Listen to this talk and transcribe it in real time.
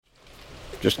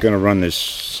Just going to run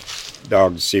this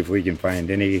dog to see if we can find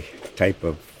any type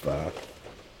of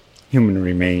human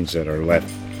remains that are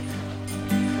left.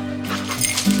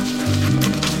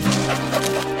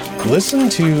 Listen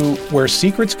to Where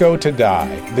Secrets Go to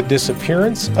Die, The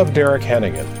Disappearance of Derek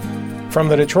Hennigan. From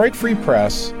the Detroit Free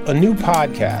Press, a new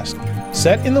podcast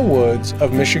set in the woods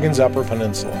of Michigan's Upper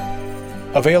Peninsula.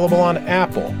 Available on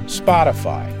Apple,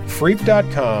 Spotify,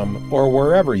 Freep.com, or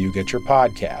wherever you get your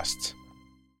podcasts.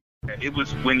 It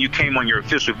was when you came on your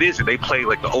official visit, they played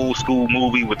like the old school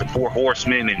movie with the Four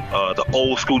Horsemen and the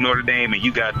old school Notre Dame, and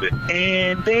you got the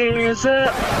 "and there's a."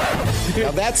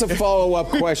 Now that's a follow-up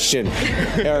question,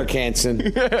 Eric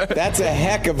Hansen. That's a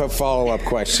heck of a follow-up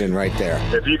question right there.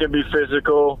 If you can be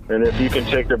physical and if you can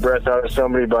take the breath out of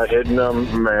somebody by hitting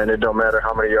them, man, it don't matter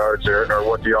how many yards or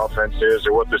what the offense is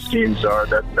or what the schemes are.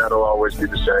 That'll always be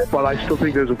the same. But I still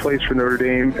think there's a place for Notre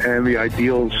Dame and the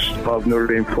ideals of Notre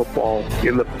Dame football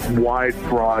in the wide,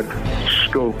 broad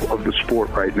scope of the sport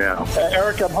right now.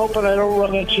 Eric, I'm hoping I don't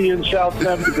run into you in South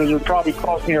Bend because it'll probably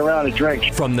cost me around a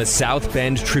drink. From the South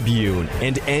Bend Tribune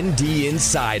and ND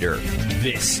Insider,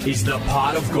 this is the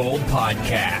Pot of Gold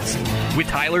Podcast with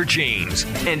Tyler James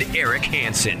and Eric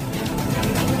Hansen.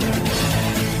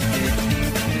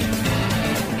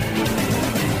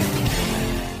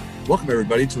 Welcome,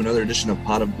 everybody, to another edition of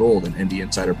Pot of Gold, an ND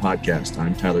Insider podcast.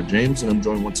 I'm Tyler James, and I'm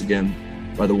joined once again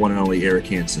by the one and only Eric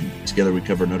Hansen. Together, we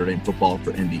cover Notre Dame football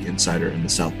for ND Insider and the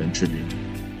South Bend Tribune.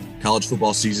 College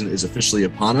football season is officially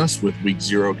upon us, with Week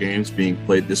 0 games being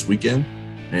played this weekend,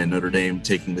 and Notre Dame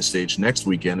taking the stage next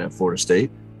weekend at Florida State.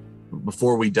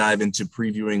 Before we dive into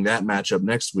previewing that matchup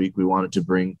next week, we wanted to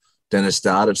bring Dennis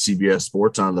Dodd of CBS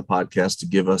Sports on the podcast to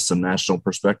give us some national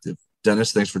perspective.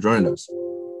 Dennis, thanks for joining us.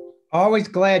 Always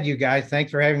glad, you guys.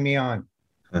 Thanks for having me on.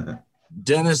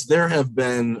 Dennis, there have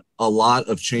been a lot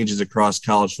of changes across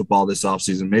college football this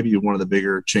offseason, maybe one of the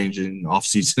bigger changing off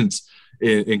seasons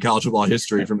in college football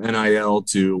history, from NIL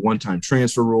to one-time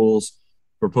transfer rules,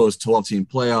 proposed 12-team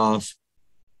playoff,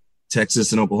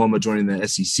 Texas and Oklahoma joining the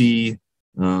SEC,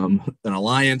 an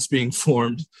alliance being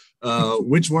formed.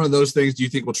 Which one of those things do you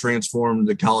think will transform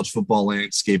the college football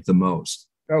landscape the most?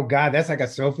 Oh God, that's like a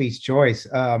Sophie's choice.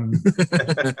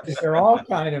 They're all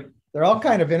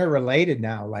kind of interrelated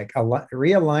now, like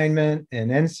realignment and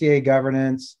NCAA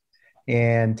governance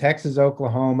and Texas,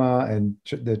 Oklahoma, and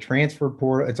the transfer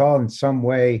portal. It's all in some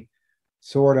way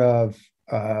sort of,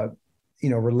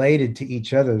 related to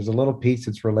each other. There's a little piece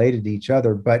that's related to each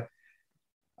other, but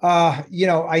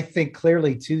I think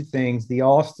clearly two things: the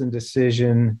Alston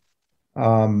decision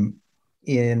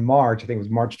in March, I think it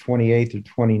was March 28th or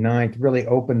 29th, really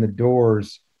opened the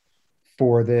doors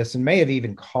for this and may have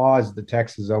even caused the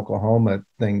Texas-Oklahoma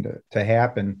thing to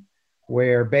happen,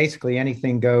 where basically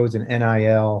anything goes in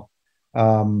NIL.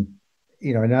 Another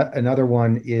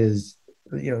one is,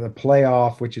 the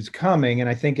playoff, which is coming, and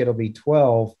I think it'll be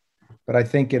 12, but I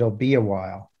think it'll be a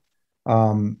while.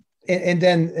 And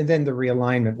then the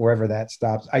realignment, wherever that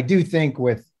stops. I do think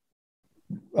with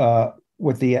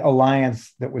the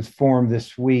alliance that was formed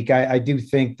this week, I do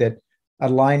think that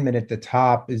alignment at the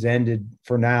top is ended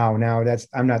for now. Now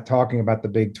I'm not talking about the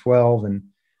Big 12 and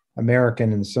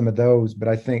American and some of those, but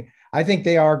I think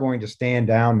they are going to stand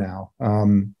down now.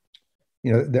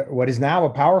 What is now a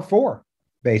Power 4,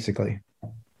 basically.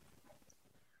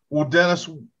 Well, Dennis,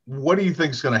 what do you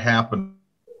think is going to happen?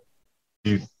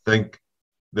 Do you think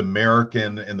the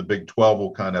American and the Big 12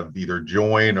 will kind of either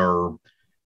join or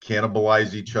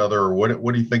cannibalize each other, or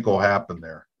what do you think will happen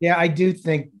there? Yeah, I do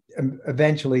think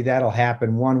eventually that'll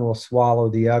happen. One will swallow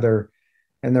the other,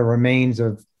 and the remains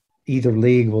of either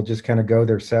league will just kind of go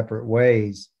their separate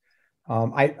ways.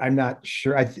 I'm not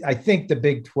sure. I think the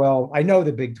Big 12, I know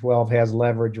the Big 12 has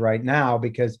leverage right now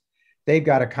because they've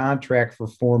got a contract for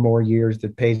 4 more years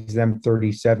that pays them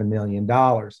 $37 million.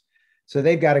 So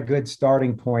they've got a good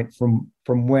starting point from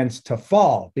whence to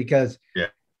fall, because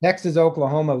Texas,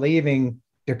 Oklahoma leaving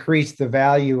decreased the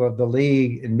value of the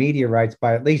league and media rights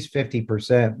by at least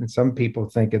 50%. And some people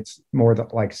think it's more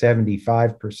like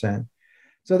 75%.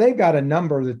 So they've got a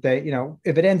number that they,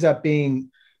 if it ends up being,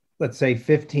 let's say,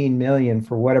 15 million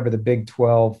for whatever the Big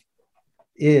 12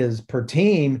 is per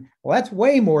team, well, that's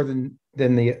way more than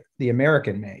the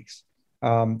American makes.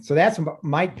 So that's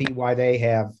might be why they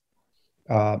have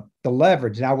the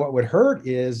leverage. Now, what would hurt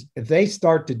is if they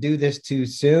start to do this too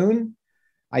soon.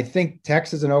 I think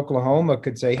Texas and Oklahoma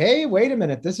could say, hey, wait a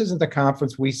minute, this isn't the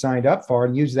conference we signed up for,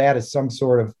 and use that as some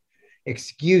sort of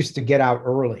excuse to get out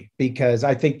early, because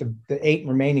I think the 8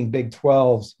 remaining Big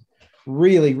 12s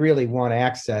really, really want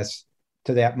access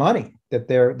to that money that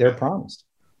they're promised.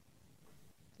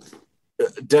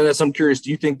 Dennis, I'm curious,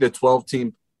 do you think the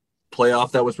 12-team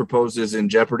playoff that was proposed is in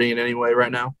jeopardy in any way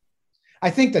right now? I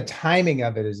think the timing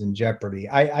of it is in jeopardy.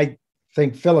 I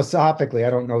think philosophically, I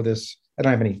don't know this, I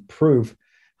don't have any proof,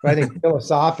 but I think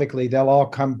philosophically they'll all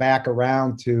come back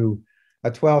around to a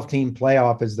 12-team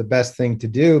playoff is the best thing to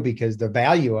do because the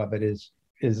value of it is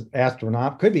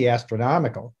could be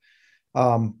astronomical.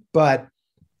 But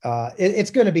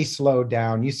it's going to be slowed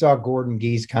down. You saw Gordon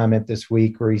Gee's comment this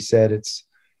week where he said it's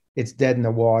dead in the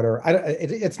water.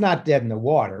 It's not dead in the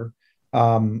water.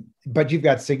 But you've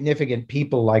got significant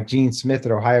people like Gene Smith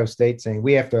at Ohio State saying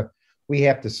we have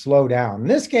to slow down. And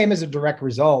this game is a direct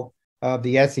result of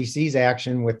the SEC's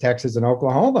action with Texas and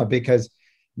Oklahoma because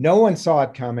no one saw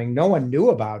it coming. No one knew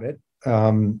about it,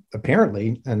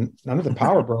 apparently, and none of the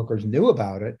power brokers knew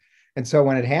about it. And so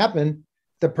when it happened,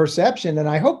 the perception, and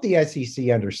I hope the SEC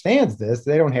understands this,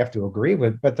 they don't have to agree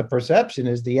with, but the perception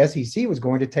is the SEC was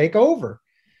going to take over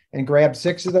and grab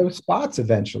 6 of those spots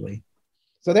eventually.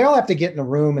 So they all have to get in a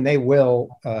room, and they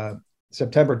will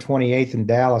September 28th in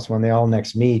Dallas when they all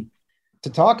next meet to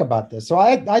talk about this. So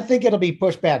I think it'll be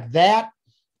pushed back. That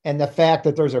and the fact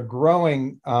that there's a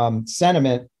growing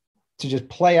sentiment to just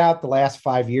play out the last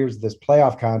 5 years of this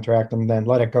playoff contract and then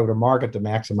let it go to market to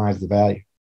maximize the value.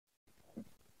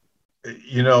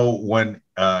 You know, when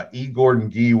E.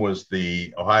 Gordon Gee was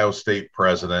the Ohio State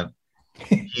president,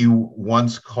 he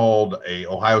once called a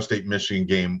Ohio State-Michigan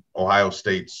game Ohio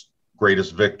State's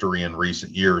greatest victory in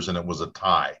recent years, and it was a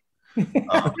tie.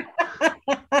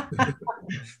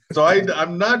 So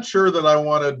I'm not sure that I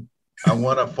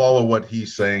want to follow what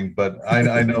he's saying, but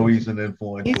I know he's an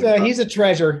influence. He's a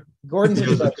treasure. Gordon's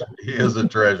a treasure. He is a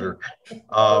treasure.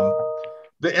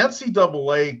 The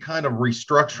NCAA kind of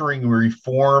restructuring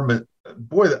reform,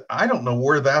 boy, I don't know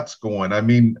where that's going. I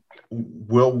mean,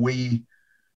 will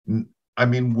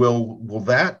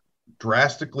that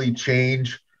drastically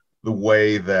change the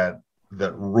way that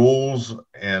rules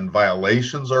and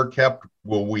violations are kept?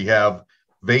 Will we have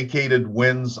vacated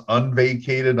wins,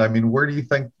 unvacated? I mean, where do you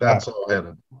think that's all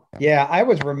headed? Yeah, I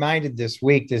was reminded this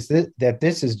week that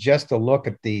this is just a look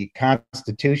at the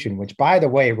Constitution, which, by the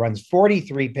way, runs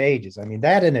 43 pages. I mean,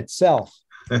 that in itself,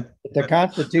 the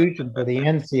Constitution for the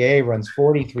NCAA runs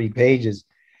 43 pages,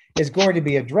 is going to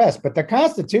be addressed. But the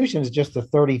Constitution is just a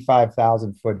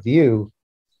 35,000-foot view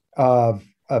of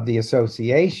the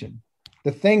association.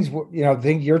 The things,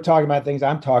 you're talking about, things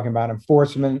I'm talking about,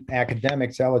 enforcement,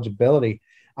 academics, eligibility,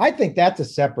 I think that's a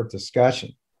separate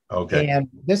discussion. Okay. And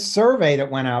this survey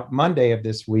that went out Monday of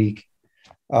this week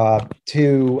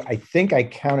to, I think I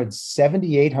counted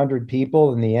 7,800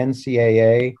 people in the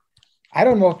NCAA. I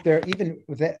don't know if they're even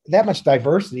with that much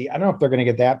diversity. I don't know if they're going to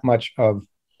get that much of,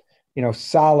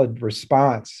 solid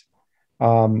response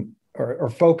or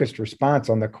focused response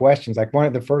on the questions. Like one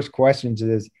of the first questions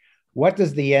is, what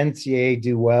does the NCAA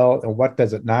do well and what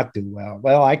does it not do well?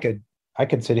 Well, I could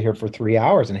sit here for 3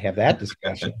 hours and have that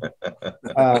discussion.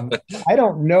 I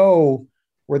don't know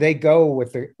where they go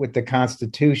with the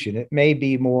Constitution. It may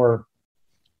be more,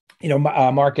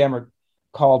 Mark Emmert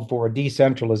called for a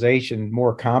decentralization,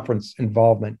 more conference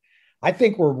involvement. I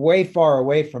think we're way far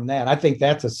away from that. I think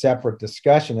that's a separate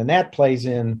discussion, and that plays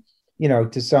in,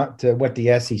 to what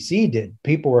the SEC did.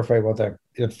 People were afraid, well,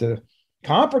 if the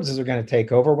conferences are going to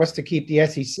take over, what's to keep the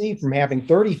SEC from having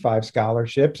 35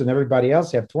 scholarships and everybody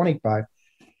else have 25?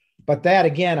 But that,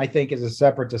 again, I think is a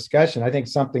separate discussion. I think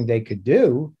something they could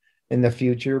do in the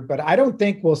future, but I don't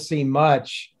think we'll see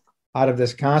much out of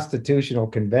this constitutional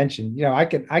convention. I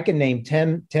can name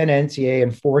 10 NCAA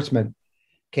enforcement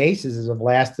cases that have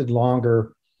lasted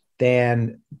longer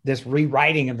than this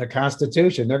rewriting of the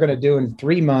Constitution. They're going to do in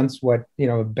 3 months what,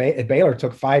 Baylor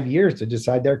took 5 years to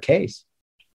decide their case.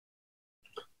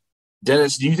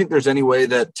 Dennis, do you think there's any way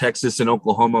that Texas and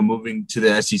Oklahoma moving to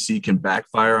the SEC can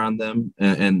backfire on them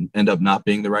and end up not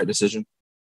being the right decision?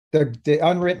 The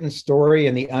unwritten story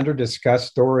and the under-discussed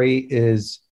story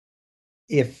is,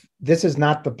 if this is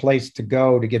not the place to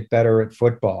go to get better at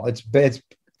football, it's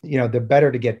the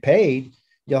better to get paid.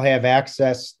 You'll have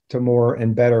access to more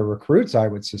and better recruits, I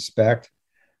would suspect.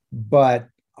 But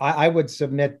I would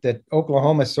submit that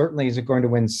Oklahoma certainly isn't going to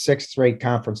win 6 straight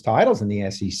conference titles in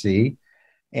the SEC.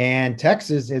 And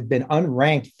Texas has been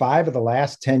unranked 5 of the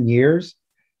last 10 years.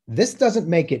 This doesn't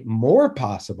make it more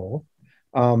possible.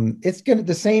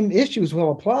 The same issues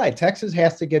will apply. Texas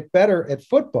has to get better at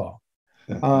football.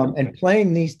 And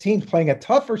playing these teams, playing a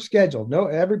tougher schedule. No,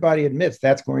 everybody admits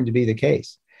that's going to be the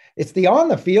case. It's the on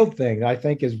the field thing that I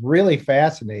think is really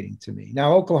fascinating to me.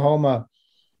 Now, Oklahoma,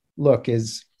 look,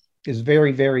 is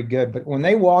very, very good. But when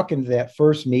they walk into that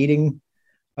first meeting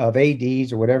of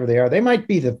ADs or whatever they are, they might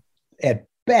be at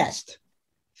best,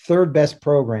 3rd best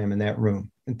program in that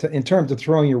room. in terms of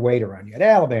throwing your weight around. You had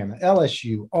Alabama,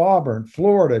 LSU, Auburn,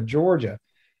 Florida, Georgia.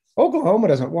 Oklahoma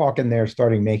doesn't walk in there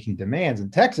starting making demands. In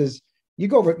Texas, you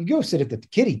go sit at the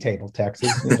kiddie table,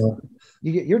 Texas.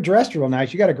 You're dressed real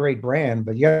nice. You got a great brand,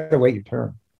 but you got to wait your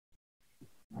turn.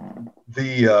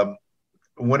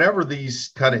 Whenever these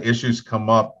kind of issues come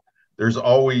up, there's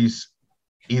always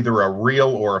either a real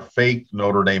or a fake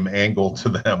Notre Dame angle to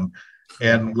them.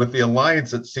 And with the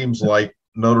Alliance, it seems like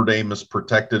Notre Dame is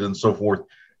protected and so forth.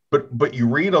 But you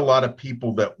read a lot of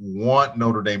people that want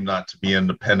Notre Dame not to be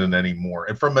independent anymore.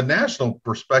 And from a national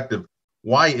perspective,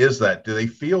 why is that? Do they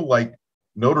feel like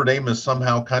Notre Dame is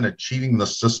somehow kind of cheating the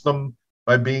system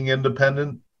by being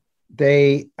independent?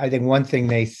 I think one thing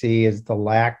they see is the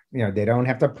lack, they don't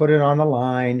have to put it on the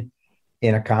line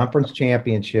in a conference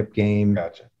championship game.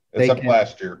 Gotcha. Except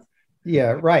last year.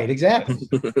 Yeah, right. Exactly.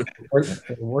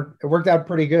 It worked out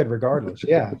pretty good regardless.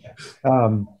 Yeah.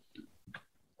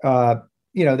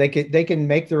 They can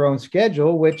make their own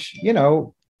schedule, which,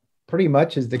 pretty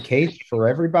much is the case for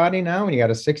everybody now. When you got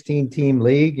a 16-team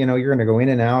league, you're going to go in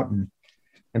and out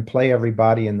and play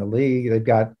everybody in the league. They've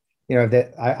got,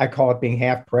 that I call it being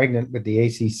half pregnant with the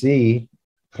ACC,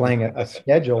 playing a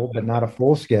schedule, but not a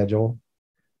full schedule.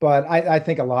 But I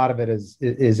think a lot of it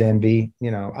is envy.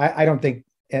 I don't think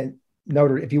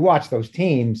if you watch those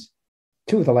teams,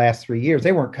 2 of the last 3 years,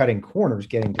 they weren't cutting corners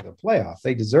getting to the playoffs.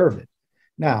 They deserved it.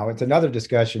 Now it's another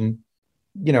discussion,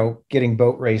 getting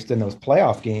boat raced in those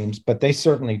playoff games, but they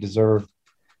certainly deserve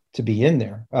to be in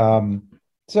there.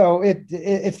 So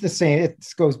it's the same. It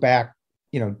goes back,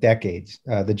 decades,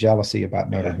 the jealousy about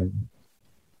Notre Dame.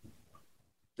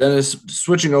 Dennis,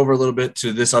 switching over a little bit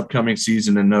to this upcoming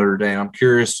season in Notre Dame, I'm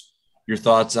curious your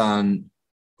thoughts on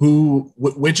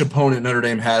which opponent Notre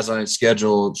Dame has on its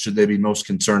schedule should they be most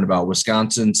concerned about: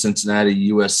 Wisconsin, Cincinnati,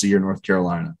 USC, or North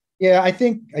Carolina? Yeah, I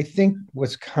think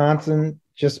Wisconsin,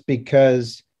 just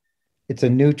because it's a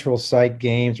neutral site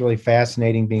game. It's really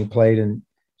fascinating being played in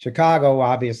Chicago,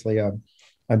 obviously a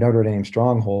Notre Dame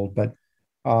stronghold, but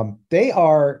they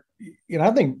are,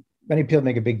 I think many people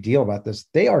make a big deal about this.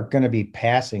 They are going to be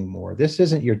passing more. This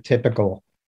isn't your typical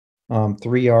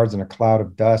 3 yards in a cloud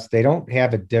of dust. They don't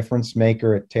have a difference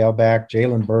maker at tailback.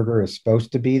 Jalen Berger is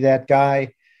supposed to be that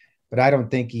guy, but I don't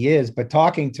think he is. But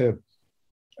talking to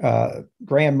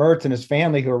Graham Mertz and his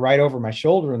family, who are right over my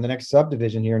shoulder in the next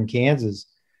subdivision here in Kansas,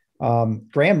 Graham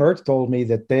Mertz told me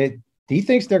that he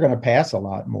thinks they're going to pass a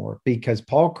lot more because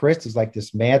Paul Chryst is like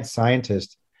this mad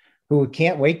scientist who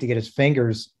can't wait to get his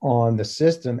fingers on the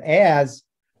system as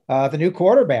the new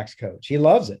quarterbacks coach. He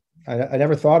loves it. I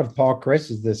never thought of Paul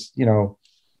Chryst as this,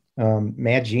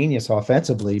 mad genius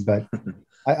offensively, but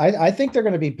I think they're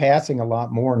going to be passing a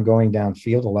lot more and going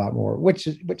downfield a lot more, which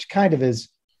kind of is,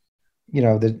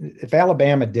 if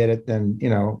Alabama did it, then,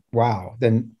 wow,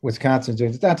 then Wisconsin's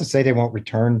doing it. It's not to say they won't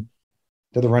return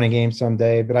to the running game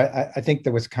someday, but I think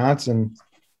that Wisconsin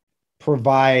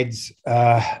provides,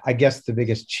 I guess, the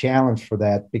biggest challenge for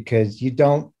that, because you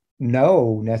don't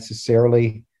know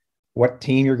necessarily what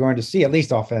team you're going to see, at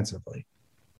least offensively.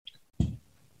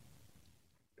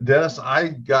 Dennis, I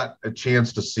got a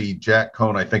chance to see Jack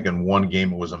Cohn, I think, in one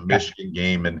game. It was a Michigan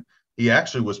game, and he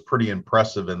actually was pretty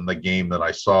impressive in the game that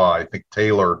I saw. I think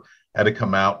Taylor had to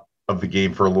come out of the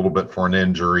game for a little bit for an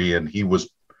injury, and he was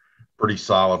pretty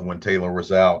solid when Taylor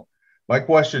was out. My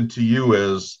question to you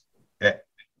is,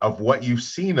 of what you've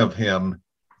seen of him,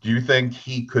 do you think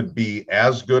he could be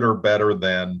as good or better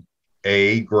than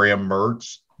A, Graham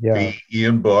Mertz, B,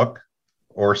 Ian Book,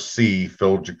 or C,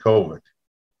 Phil Jurkovec?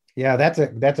 Yeah, that's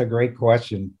a great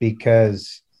question,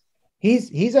 because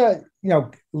he's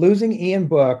losing Ian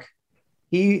Book,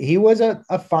 he was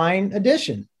a fine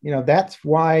addition. That's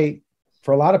why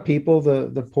for a lot of people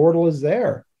the portal is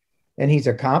there, and he's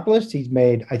accomplished. He's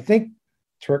made, I think,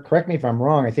 correct me if I'm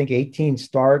wrong, I think 18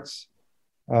 starts,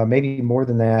 maybe more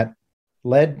than that.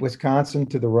 Led Wisconsin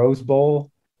to the Rose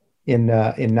Bowl in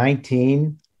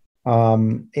 19.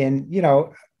 And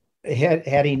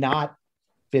had he not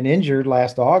been injured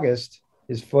last August,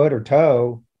 his foot or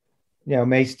toe,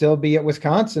 may still be at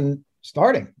Wisconsin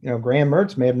starting. Graham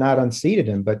Mertz may have not unseated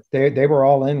him, but they were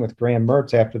all in with Graham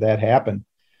Mertz after that happened.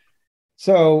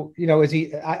 So, is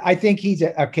he? I think he's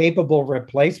a capable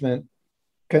replacement,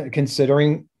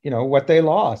 considering what they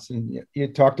lost. And you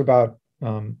talked about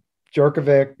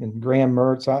Jurkovec and Graham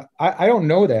Mertz. I don't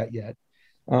know that yet.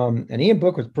 And Ian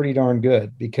Book was pretty darn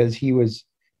good because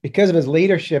of his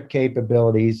leadership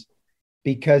capabilities,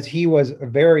 because he was a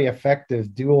very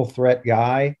effective dual threat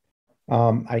guy.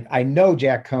 I know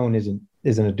Jack Cohn isn't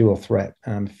a dual threat.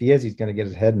 If he is, he's going to get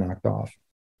his head knocked off,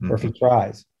 or if he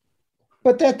tries.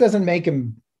 But that doesn't make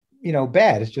him,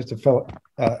 bad. It's just a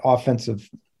offensive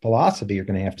philosophy you're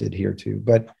going to have to adhere to.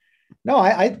 But no,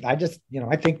 I just,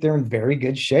 I think they're in very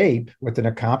good shape with an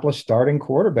accomplished starting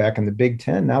quarterback in the Big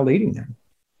Ten now leading them.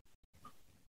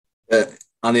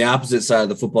 On the opposite side of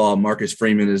the football, Marcus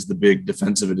Freeman is the big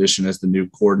defensive addition as the new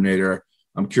coordinator.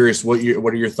 I'm curious, what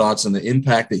are your thoughts on the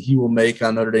impact that he will make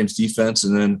on Notre Dame's defense?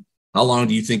 And then how long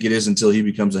do you think it is until he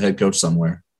becomes a head coach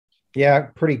somewhere? Yeah,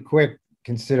 pretty quick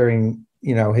considering,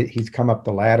 he's come up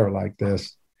the ladder like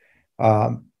this.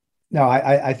 No,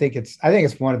 I think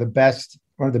it's one of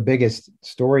the biggest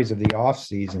stories of the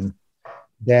offseason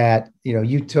that,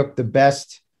 you took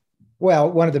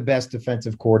one of the best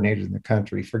defensive coordinators in the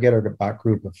country, forget about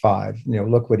Group of Five,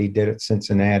 look what he did at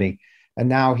Cincinnati. And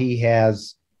now he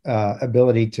has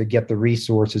ability to get the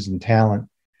resources and talent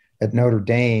at Notre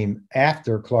Dame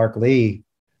after Clark Lee,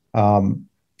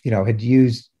 had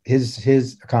used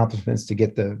his accomplishments to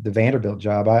get the Vanderbilt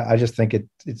job. I just think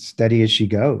it's steady as she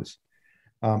goes.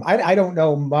 I don't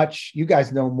know much. You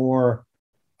guys know more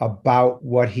about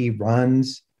what he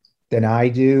runs than I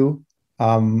do.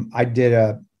 I did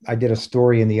a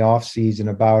story in the off season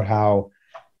about how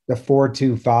the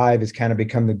 4-2-5 has kind of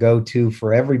become the go-to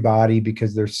for everybody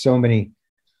because there's so many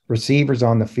receivers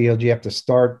on the field. You have to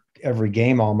start every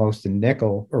game almost in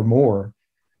nickel or more.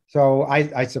 So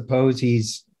I suppose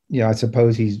he's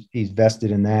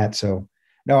vested in that. So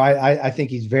no, I think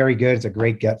he's very good. It's a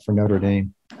great get for Notre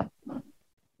Dame.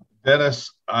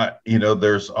 Dennis,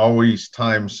 there's always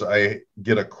times I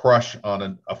get a crush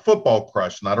on a football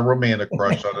crush, not a romantic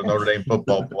crush on a Notre Dame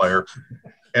football player.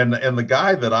 And the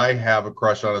guy that I have a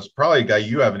crush on is probably a guy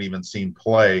you haven't even seen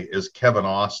play is Kevin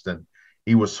Austin.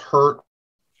 He was hurt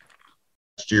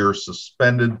last year,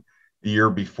 suspended the year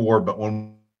before, but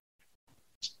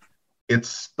it's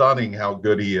stunning how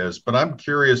good he is. But I'm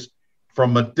curious,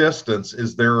 from a distance,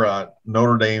 is there a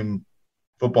Notre Dame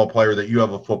football player that you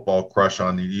have a football crush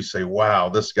on and you say, wow,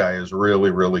 this guy is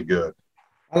really, really good?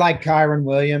 I like Kyron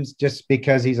Williams just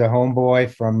because he's a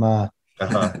homeboy from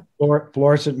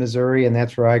Florissant, Missouri, and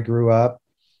that's where I grew up.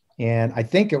 And I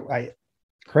think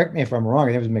correct me if I'm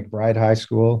wrong, it was McBride High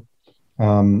School.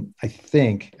 I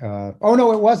think. Oh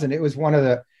no, it wasn't. It was one of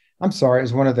the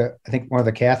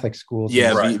Catholic schools.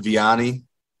 Yeah, right. Vianney.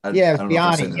 Yeah,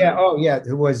 Vianney. Yeah. Oh yeah.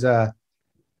 Who was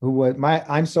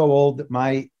I'm so old that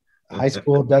my high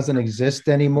school doesn't exist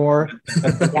anymore.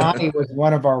 Vianney was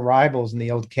one of our rivals in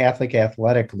the old Catholic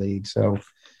Athletic League. So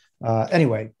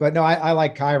anyway, but no, I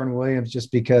like Kyron Williams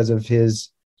just because of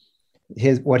his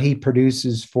what he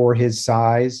produces for his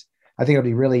size. I think it'll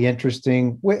be really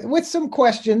interesting with some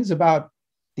questions about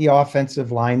the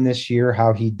offensive line this year,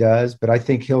 how he does, but I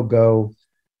think he'll go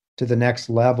to the next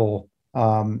level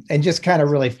and just kind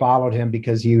of really followed him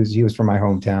because he was from my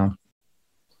hometown.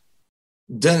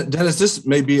 Dennis, this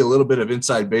may be a little bit of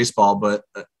inside baseball, but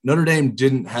Notre Dame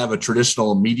didn't have a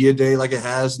traditional media day like it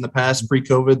has in the past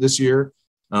pre-COVID this year.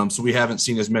 So we haven't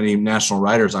seen as many national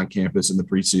writers on campus in the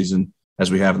preseason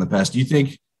as we have in the past. Do you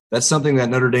think that's something that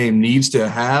Notre Dame needs to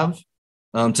have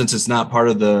since it's not part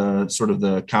of the sort of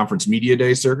the conference media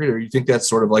day circuit, or you think that's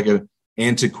sort of like a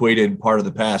antiquated part of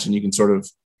the past and you can sort of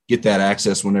get that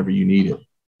access whenever you need it?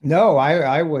 No,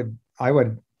 I would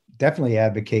definitely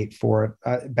advocate for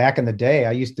it. Back in the day,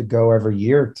 I used to go every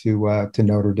year to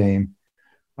Notre Dame,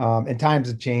 and times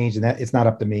have changed, and that it's not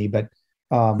up to me. But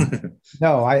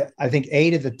no, I think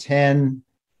 8 of the 10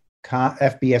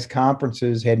 FBS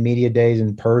conferences had media days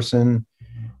in person.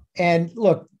 And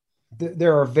look,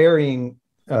 there are varying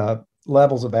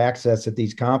levels of access at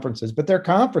these conferences, but they're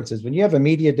conferences. When you have a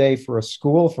media day for a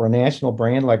school, for a national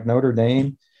brand like Notre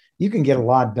Dame, you can get a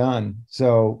lot done.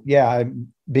 So yeah,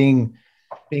 being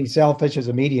selfish as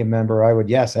a media member, I would,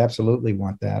 yes, absolutely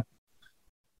want that.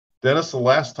 Dennis, the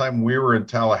last time we were in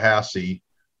Tallahassee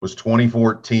was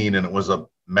 2014, and it was a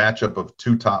matchup of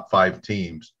 2 top 5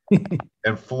 teams.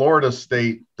 And Florida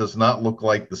State does not look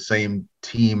like the same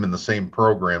team and the same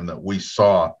program that we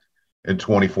saw in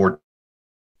 2014.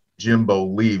 Jimbo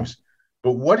leaves.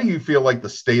 But what do you feel like the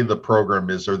state of the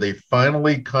program is? Are they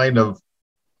finally kind of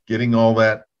getting all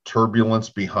that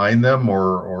turbulence behind them,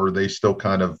 or are they still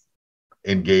kind of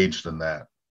engaged in that?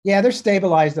 Yeah, they're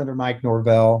stabilized under Mike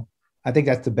Norvell. I think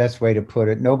that's the best way to put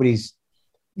it. Nobody's,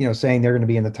 saying they're going to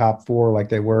be in the top 4 like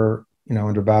they were,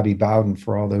 under Bobby Bowden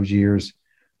for all those years.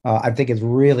 I think it's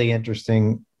really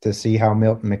interesting to see how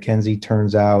Milton McKenzie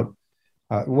turns out.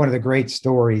 One of the great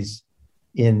stories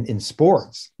in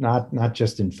sports, not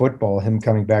just in football, him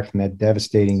coming back from that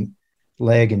devastating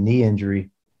leg and knee injury.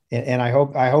 And I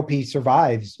hope he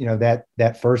survives,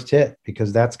 that first hit,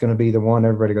 because that's going to be the one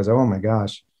everybody goes, oh my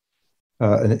gosh.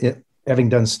 Having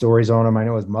done stories on him, I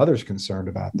know his mother's concerned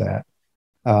about that.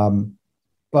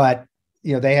 But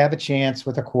they have a chance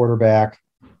with a quarterback.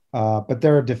 But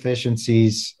there are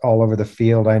deficiencies all over the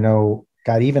field. I know,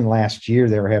 God, even last year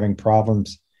they were having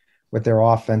problems with their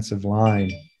offensive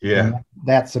line. Yeah, and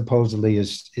that supposedly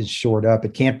is shored up.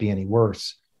 It can't be any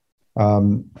worse.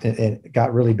 It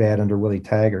got really bad under Willie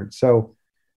Taggart. So,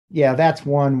 yeah, that's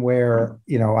one where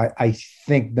I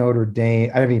think Notre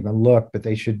Dame. I haven't even looked, but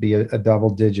they should be a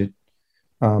double-digit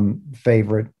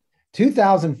favorite.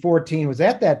 2014 was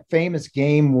that famous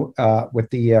game with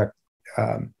the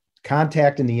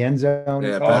contact in the end zone.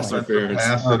 Yeah, pass interference.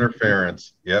 Pass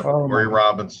interference. Yep, Corey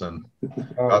Robinson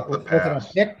got the pass.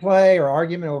 A pick play or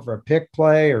argument over a pick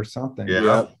play or something.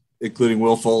 Yeah, including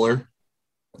Will Fuller.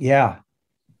 Yeah.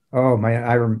 Oh man,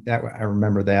 I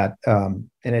remember that. And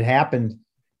it happened.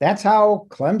 That's how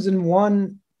Clemson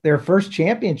won their first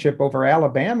championship over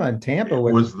Alabama and Tampa.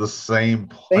 It was the same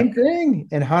thing.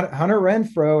 And Hunter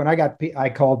Renfrow, and I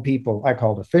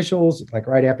called officials like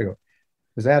right after.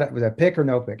 Was that a pick or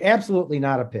no pick? Absolutely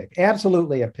not a pick.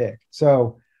 Absolutely a pick.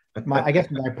 So I guess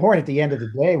my point at the end of the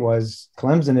day was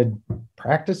Clemson had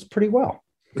practiced pretty well.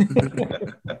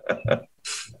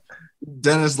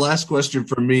 Dennis, last question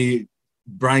for me.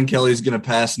 Brian Kelly is going to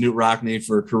pass Knute Rockne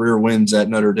for career wins at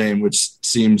Notre Dame, which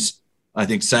seems, I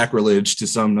think, sacrilege to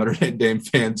some Notre Dame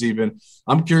fans even.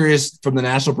 I'm curious from the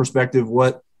national perspective,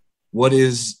 what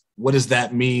does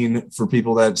that mean for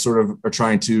people that sort of are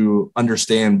trying to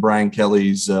understand Brian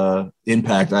Kelly's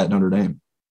impact at Notre Dame?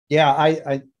 Yeah,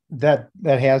 I that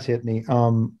has hit me.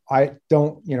 I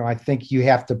think you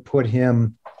have to put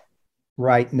him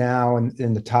right now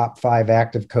in the top 5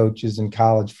 active coaches in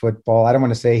college football. I don't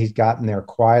want to say he's gotten there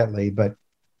quietly, but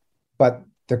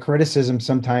the criticism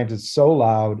sometimes is so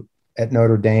loud at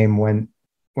Notre Dame when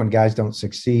guys don't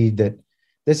succeed that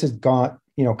this has gone,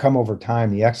 come over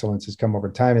time. The excellence has come over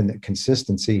time and the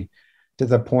consistency to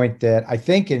the point that I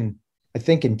think in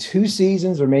 2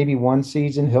 seasons or maybe 1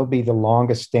 season, he'll be the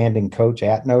longest standing coach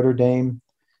at Notre Dame.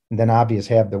 And then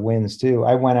obviously have the wins too.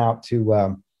 I went out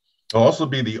to, he'll also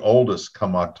be the oldest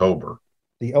come October.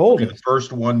 The oldest. The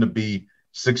first one to be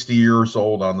 60 years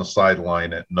old on the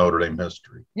sideline at Notre Dame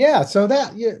history. Yeah. So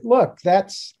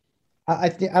that's, I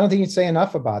don't think you'd say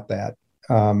enough about that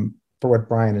for what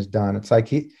Brian has done. It's like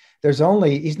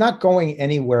he's not going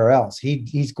anywhere else.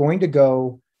 He's going to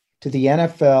go to the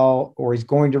NFL or he's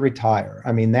going to retire.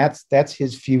 I mean, that's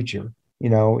his future. He's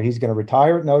going to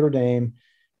retire at Notre Dame.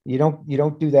 You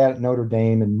don't do that at Notre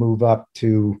Dame and move up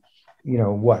to, I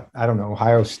don't know,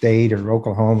 Ohio State or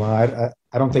Oklahoma.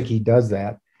 I don't think he does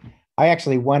that. I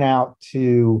actually went out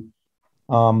to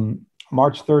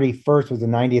March 31st was the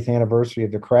 90th anniversary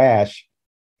of the crash.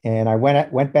 And I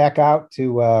went back out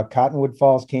to Cottonwood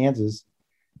Falls, Kansas,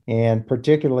 and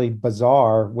particularly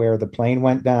Bizarre, where the plane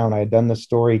went down. I had done the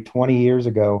story 20 years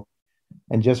ago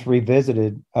and just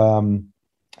revisited.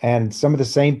 And some of the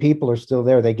same people are still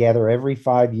there. They gather every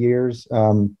 5 years.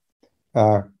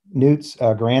 Newt's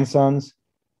grandsons,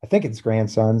 I think it's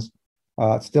grandsons,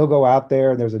 still go out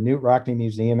there. There's a Knute Rockne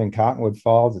Museum in Cottonwood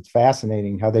Falls. It's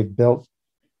fascinating how they've built,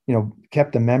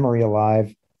 kept the memory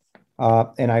alive.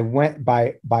 And I went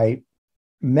by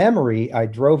memory, I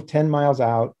drove 10 miles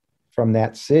out from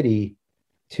that city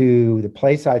to the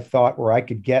place I thought where I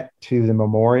could get to the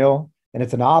memorial. And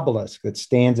it's an obelisk that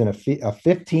stands in a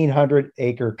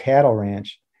 1,500-acre cattle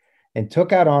ranch, and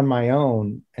took out on my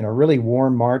own in a really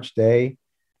warm March day.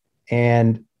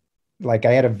 And like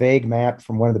I had a vague map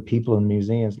from one of the people in the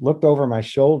museums, looked over my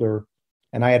shoulder,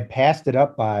 and I had passed it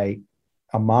up by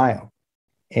a mile.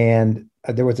 And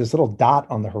there was this little dot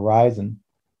on the horizon,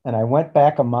 and I went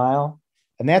back a mile,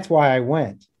 and that's why I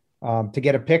went to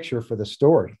get a picture for the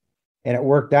story, and it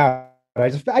worked out. I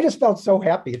just felt so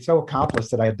happy. It's so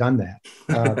accomplished that I had done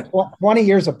that 20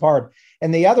 years apart.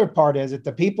 And the other part is that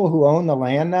the people who own the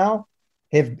land now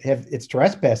have it's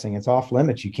trespassing. It's off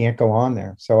limits. You can't go on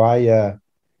there. So I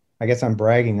guess I'm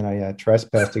bragging that I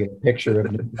trespassed to get a picture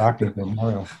of the Rockne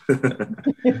Memorial.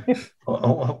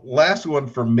 Last one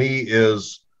for me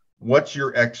is, what's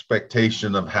your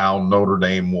expectation of how Notre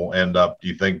Dame will end up? Do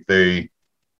you think they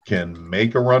can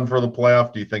make a run for the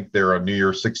playoff? Do you think they're a New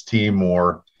Year's Six team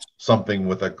or something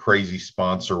with a crazy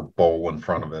sponsor bowl in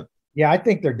front of it? Yeah, I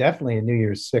think they're definitely a New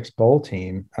Year's Six bowl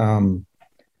team.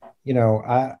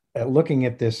 Looking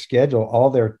at this schedule, all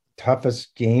their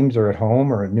toughest games are at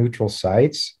home or at neutral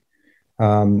sites.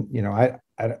 I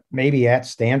maybe at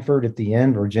Stanford at the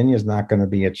end. Virginia's not going to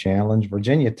be a challenge.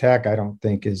 Virginia Tech, I don't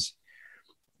think is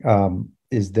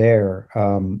there.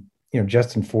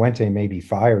 Justin Fuente may be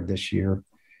fired this year.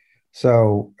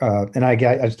 So, and I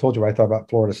just told you what I thought about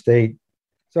Florida State.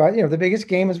 So, the biggest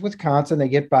game is Wisconsin. They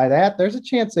get by that. There's a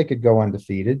chance they could go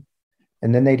undefeated.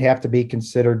 And then they'd have to be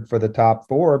considered for the top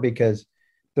 4 because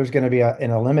there's going to be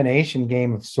an elimination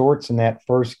game of sorts in that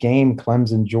first game,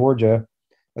 Clemson, Georgia,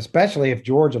 especially if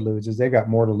Georgia loses. They've got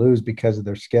more to lose because of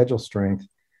their schedule strength.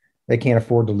 They can't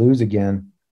afford to lose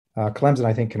again. Clemson,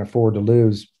 I think, can afford to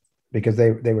lose because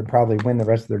they would probably win the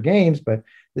rest of their games, but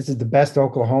this is the best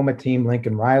Oklahoma team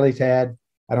Lincoln Riley's had.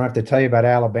 I don't have to tell you about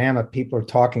Alabama. People are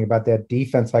talking about that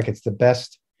defense like it's the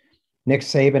best Nick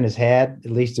Saban has had,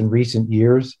 at least in recent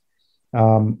years. Who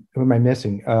am I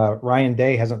missing? Ryan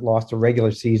Day hasn't lost a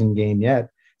regular season game yet.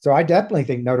 So I definitely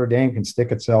think Notre Dame can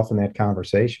stick itself in that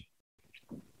conversation.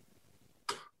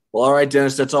 Well, all right,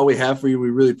 Dennis, that's all we have for you. We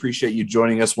really appreciate you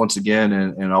joining us once again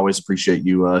and always appreciate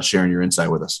you sharing your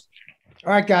insight with us.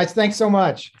 All right, guys. Thanks so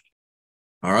much.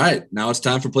 All right. Now it's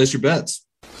time for Place Your Bets.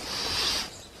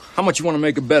 How much you want to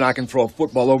make a bet I can throw a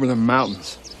football over the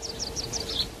mountains?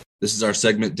 This is our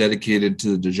segment dedicated to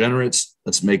the degenerates.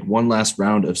 Let's make one last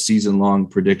round of season-long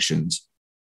predictions.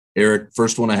 Eric,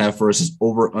 first one I have for us is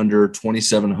over under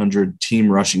 2,700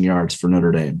 team rushing yards for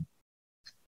Notre Dame.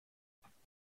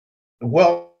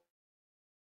 Well,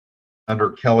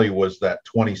 under Kelly was that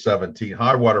 2017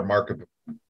 high water mark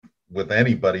with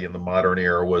anybody in the modern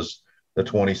era was the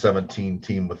 2017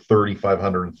 team with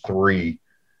 3,503.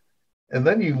 And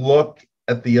then you look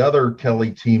at the other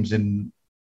Kelly teams, and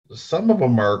some of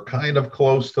them are kind of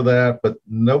close to that, but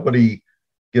nobody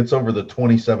gets over the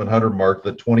 2,700 mark.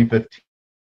 The 2015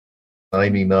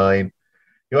 99.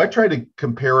 I tried to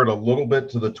compare it a little bit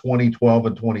to the 2012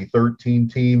 and 2013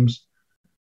 teams.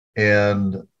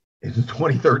 And the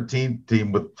 2013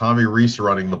 team with Tommy Rees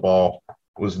running the ball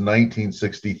was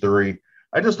 1963.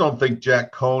 I just don't think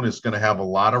Jack Cohn is going to have a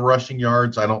lot of rushing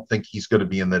yards. I don't think he's going to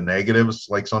be in the negatives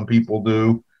like some people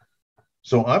do.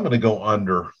 So I'm going to go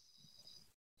under.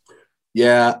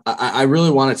 Yeah, I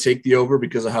really want to take the over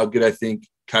because of how good I think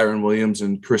Kyren Williams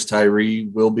and Chris Tyree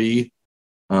will be.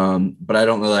 But I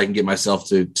don't know that I can get myself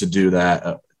to do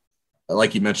that.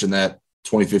 Like you mentioned, that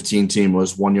 2015 team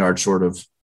was 1 yard short of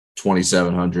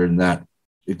 2,700, and that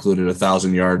included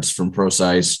 1,000 yards from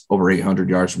Procise, over 800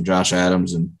 yards from Josh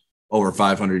Adams, and over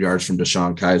 500 yards from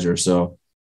Deshaun Kaiser. So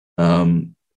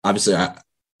obviously I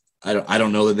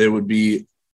don't know that they would be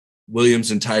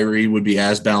Williams and Tyree would be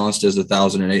as balanced as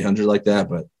 1,000 and 800 like that,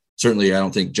 but certainly I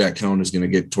don't think Jack Cohn is going to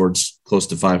get towards close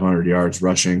to 500 yards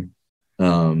rushing.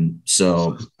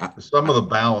 So some of the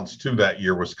balance to that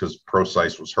year was because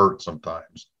Procise was hurt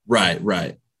sometimes.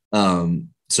 Right.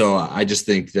 So I just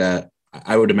think that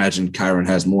I would imagine Kyren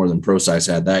has more than Procise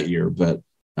had that year, but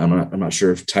I'm not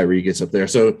sure if Tyree gets up there.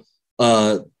 So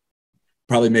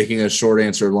probably making a short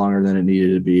answer longer than it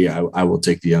needed to be. I will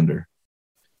take the under.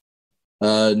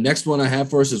 Next one I have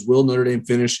for us is, will Notre Dame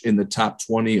finish in the top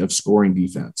 20 of scoring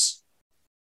defense?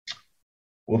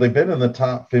 Well, they've been in the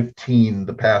top 15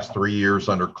 the past 3 years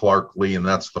under Clark Lee, and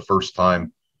that's the first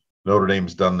time Notre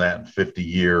Dame's done that in 50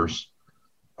 years.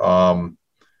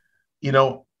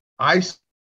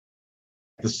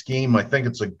 The scheme, I think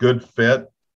it's a good fit.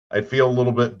 I feel a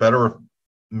little bit better if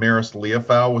Maris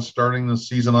Leofau was starting the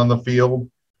season on the field.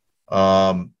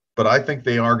 But I think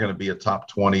they are going to be a top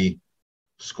 20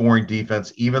 scoring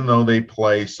defense, even though they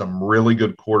play some really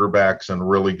good quarterbacks and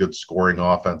really good scoring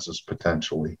offenses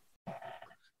potentially.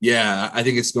 Yeah, I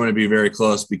think it's going to be very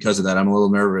close because of that. I'm a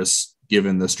little nervous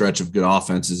given the stretch of good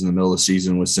offenses in the middle of the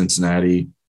season with Cincinnati,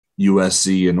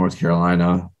 USC, and North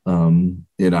Carolina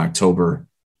in October.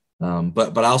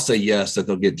 But I'll say yes, that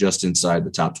they'll get just inside the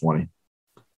top 20.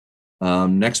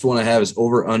 Next one I have is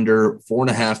over under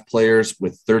 4.5 players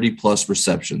with 30-plus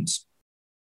receptions.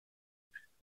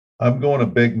 I'm going a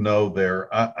big no there.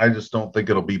 I just don't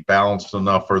think it'll be balanced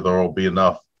enough, or there will be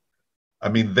enough. I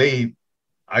mean,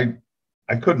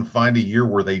 I couldn't find a year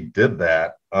where they did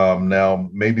that. Now,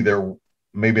 maybe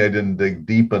I didn't dig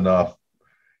deep enough.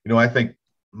 I think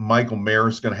Michael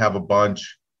Mayer's going to have a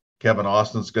bunch. Kevin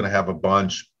Austin's going to have a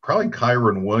bunch. Probably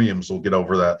Kyren Williams will get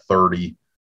over that 30.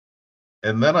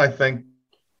 And then I think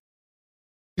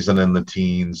he's in the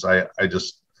teens. I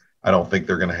don't think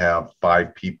they're going to have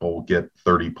 5 people get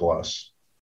 30 plus.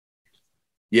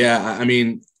 Yeah, I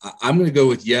mean, I'm going to go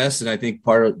with yes. And I think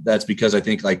part of that's because I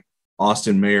think like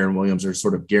Austin, Mayer, and Williams are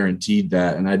sort of guaranteed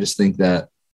that. And I just think that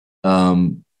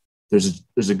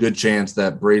there's a good chance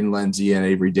that Braden Lenzy and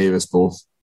Avery Davis both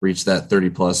reach that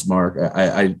 30-plus mark.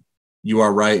 You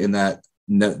are right in that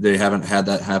they haven't had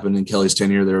that happen in Kelly's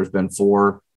tenure. There has been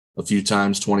 4 a few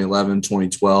times, 2011,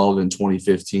 2012, and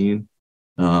 2015.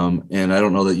 And I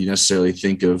don't know that you necessarily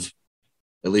think of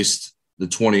at least the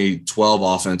 2012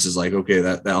 offense is like, okay,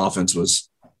 that offense was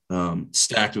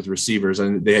stacked with receivers.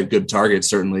 And they had good targets,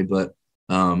 certainly, but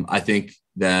I think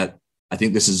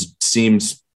this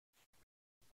seems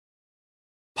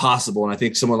possible. And I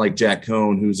think someone like Jack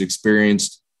Cohn, who's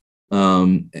experienced,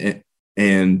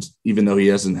 and even though he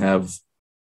doesn't have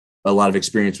a lot of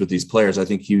experience with these players, I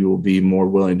think he will be more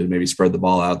willing to maybe spread the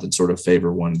ball out than sort of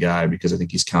favor one guy, because I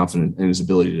think he's confident in his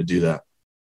ability to do that.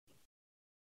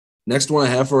 Next one I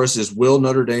have for us is, will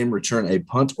Notre Dame return a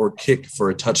punt or kick for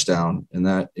a touchdown? And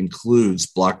that includes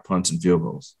blocked punts and field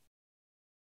goals.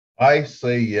 I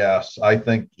say yes. I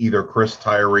think either Chris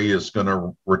Tyree is going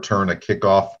to return a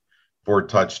kickoff for a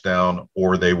touchdown,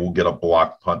 or they will get a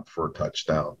blocked punt for a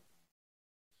touchdown.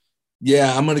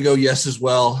 Yeah, I'm going to go yes as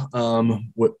well.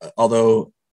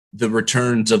 Although the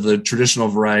returns of the traditional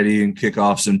variety and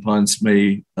kickoffs and punts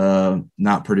may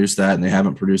not produce that, and they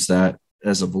haven't produced that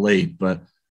as of late. But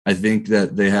I think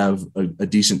that they have a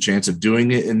decent chance of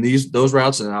doing it in those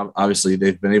routes, and obviously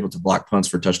they've been able to block punts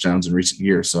for touchdowns in recent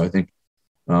years. So I think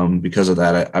because of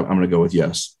that, I'm going to go with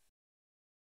yes.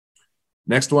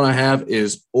 Next one I have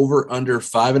is over under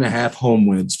 5.5 home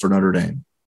wins for Notre Dame.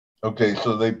 Okay,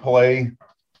 so they play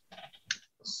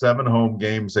 7 home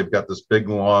games. They've got this big,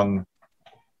 long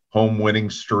home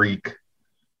winning streak.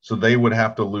 So they would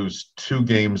have to lose 2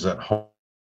 games at home.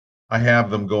 I have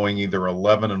them going either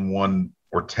 11-1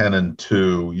 or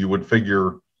 10-2. You would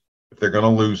figure if they're going to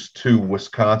lose 2,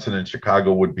 Wisconsin and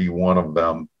Chicago would be one of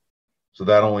them. So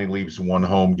that only leaves 1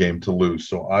 home game to lose.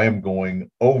 So I am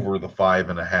going over the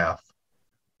 5.5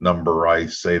 number. I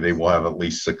say they will have at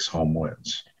least 6 home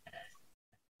wins.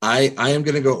 I am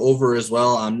going to go over as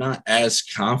well. I'm not as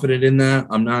confident in that.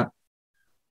 I'm not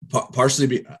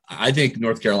partially. I think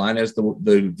North Carolina is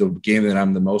the game that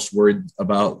I'm the most worried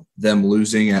about them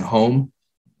losing at home.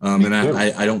 And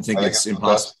I don't think it's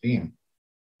impossible.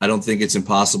 I don't think it's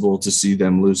impossible to see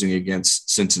them losing against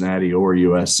Cincinnati or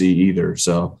USC either.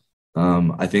 So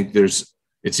I think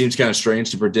it seems kind of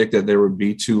strange to predict that there would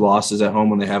be 2 losses at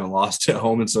home when they haven't lost at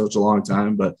home in such a long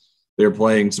time, but they're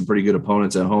playing some pretty good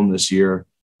opponents at home this year.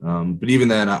 But even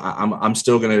then, I'm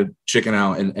still going to chicken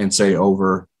out and say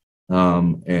over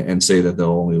and say that they'll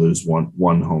only lose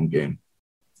one home game.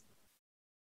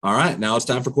 All right, now it's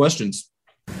time for questions.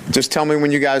 Just tell me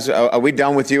when you guys are we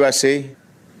done with USC?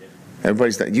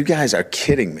 Everybody's done. You guys are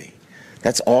kidding me.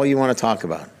 That's all you want to talk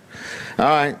about. All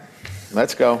right,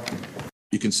 let's go.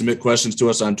 You can submit questions to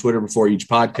us on Twitter before each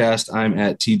podcast. I'm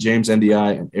at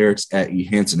TJamesNDI and Eric's at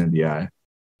eHansenNDI.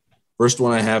 First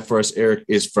one I have for us, Eric,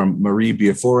 is from Marie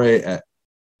Biafore at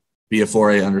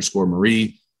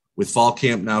Biafore_Marie. With fall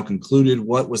camp now concluded,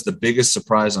 what was the biggest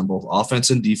surprise on both offense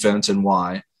and defense, and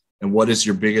why? And what is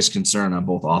your biggest concern on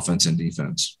both offense and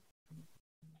defense?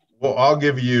 Well, I'll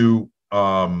give you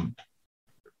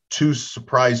 2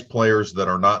 surprise players that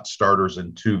are not starters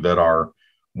and 2 that are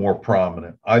more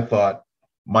prominent. I thought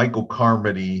Michael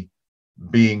Carmody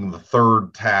being the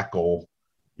 3rd tackle,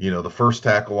 the first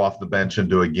tackle off the bench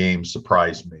into a game,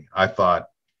 surprised me. I thought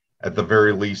at the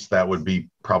very least that would be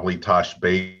probably Tosh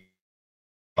Bates.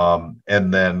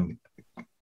 And then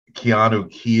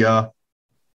Keanu Kia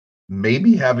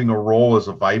maybe having a role as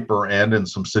a Viper end in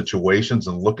some situations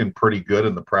and looking pretty good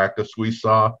in the practice we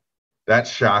saw. That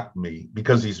shocked me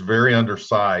because he's very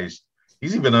undersized.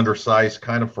 He's even undersized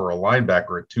kind of for a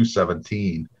linebacker at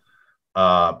 217.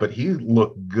 But he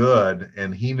looked good,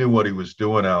 and he knew what he was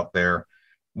doing out there.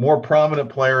 More prominent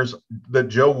players, that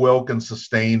Joe Wilkins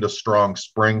sustained a strong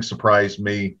spring surprised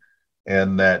me,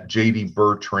 and that J.D.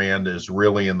 Bertrand is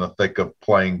really in the thick of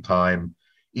playing time.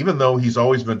 Even though he's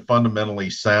always been fundamentally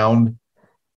sound,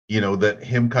 that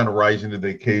him kind of rising to the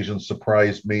occasion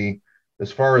surprised me.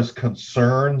 As far as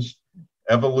concerns,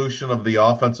 evolution of the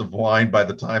offensive line by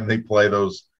the time they play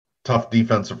those tough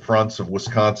defensive fronts of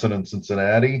Wisconsin and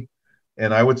Cincinnati.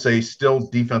 And I would say still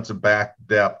defensive back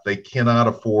depth. They cannot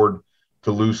afford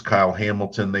to lose Kyle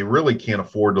Hamilton. They really can't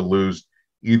afford to lose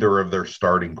either of their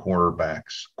starting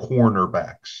cornerbacks.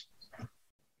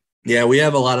 Yeah, we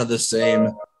have a lot of the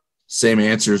same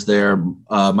answers there.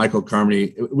 Michael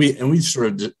Carmody, we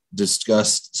sort of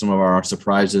discussed some of our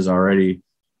surprises already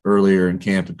earlier in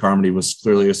camp. And Carmody was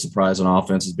clearly a surprise on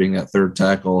offense as being that 3rd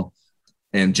tackle.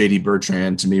 And J.D.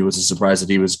 Bertrand, to me, was a surprise that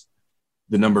he was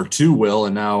the number 2 will,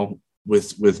 and now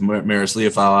with Maris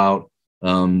Leofau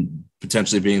out,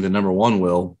 potentially being the number 1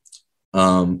 will.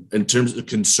 In terms of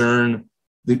concern,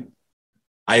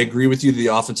 I agree with you. The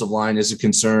offensive line is a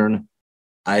concern.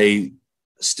 I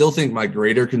still think my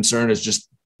greater concern is just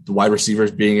the wide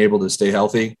receivers being able to stay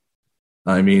healthy.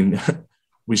 I mean,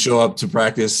 we show up to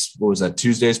practice, what was that,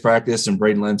 Tuesday's practice, and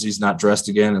Braden Lindsey's not dressed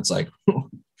again. It's like,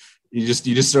 you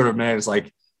just sort of, man, it's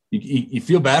like you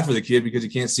feel bad for the kid because he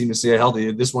can't seem to stay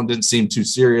healthy. This one didn't seem too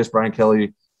serious. Brian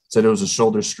Kelly said it was a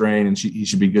shoulder strain and he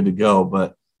should be good to go.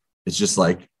 But it's just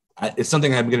like, it's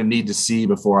something I'm going to need to see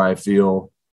before I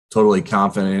feel totally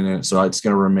confident in it. So it's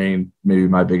going to remain maybe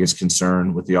my biggest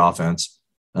concern with the offense.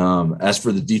 As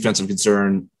for the defensive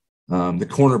concern, the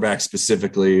cornerback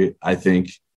specifically, I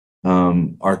think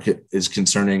is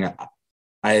concerning.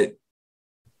 I'm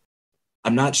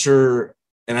not sure,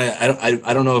 and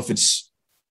I don't know if it's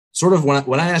sort of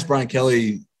when I asked Brian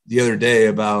Kelly the other day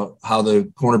about how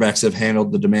the cornerbacks have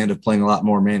handled the demand of playing a lot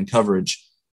more man coverage,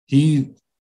 he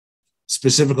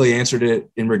specifically answered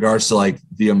it in regards to like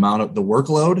the amount of the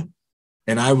workload.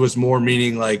 And I was more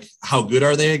meaning like, how good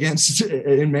are they against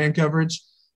in man coverage?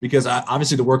 Because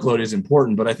obviously the workload is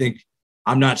important, but I think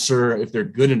I'm not sure if they're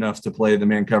good enough to play the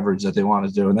man coverage that they want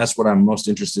to do. And that's what I'm most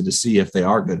interested to see, if they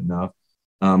are good enough.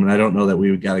 And I don't know that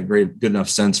we got a good enough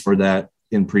sense for that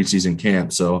in preseason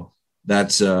camp. So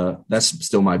that's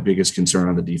still my biggest concern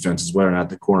on the defense, is whether or not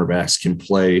the cornerbacks can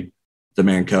play the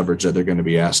man coverage that they're going to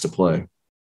be asked to play.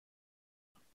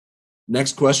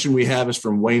 Next question we have is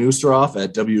from Wayne Oosteroff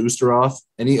at W. Oosteroff.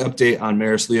 Any update on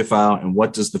Marist Liufau, and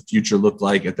what does the future look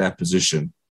like at that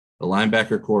position? The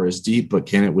linebacker core is deep, but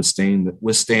can it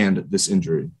withstand this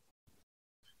injury?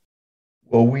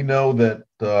 Well, we know that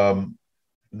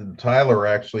Tyler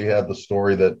actually had the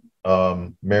story that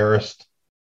Marist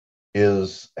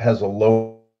has a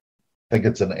low, I think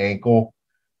it's an ankle,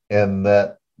 and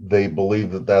that they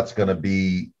believe that that's going to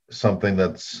be something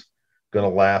that's going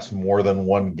to last more than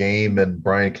one game, and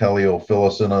Brian Kelly will fill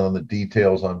us in on the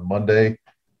details on Monday.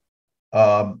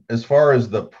 As far as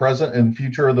the present and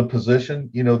future of the position,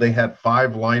 they had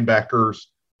 5 linebackers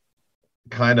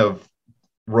kind of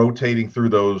rotating through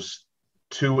those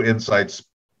 2 insights.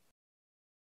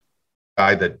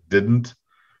 Guy that didn't,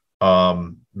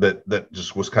 that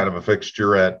just was kind of a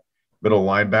fixture at middle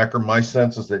linebacker. My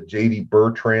sense is that J.D.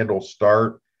 Bertrand will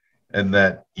start, and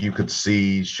that you could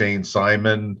see Shane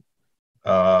Simon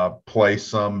play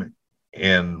some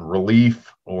in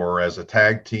relief or as a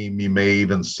tag team. You may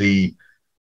even see,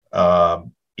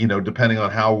 depending on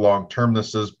how long-term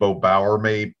this is, Bo Bauer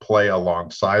may play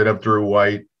alongside of Drew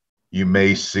White. You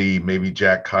may see maybe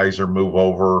Jack Kaiser move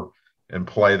over and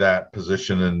play that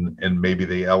position, and maybe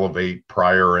they elevate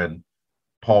Pryor and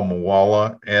Paul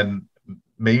Mawala, and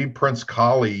maybe Prince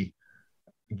Colley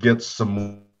gets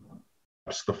some,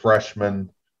 the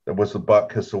freshman that was the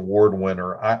Butkus Award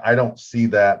winner. I don't see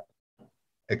that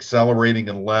accelerating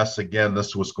unless, again,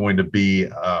 this was going to be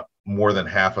more than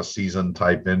half a season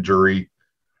type injury.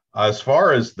 As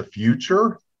far as the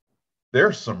future,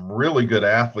 there's some really good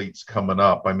athletes coming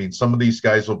up. I mean, some of these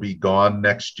guys will be gone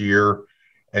next year,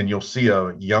 and you'll see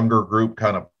a younger group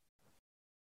kind of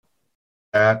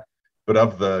that. But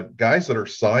of the guys that are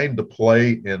signed to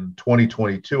play in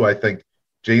 2022, I think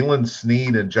Jalen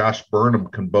Sneed and Josh Burnham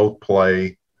can both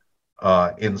play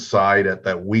inside at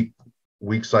that weak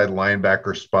side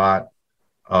linebacker spot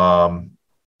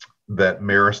that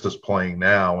Marist is playing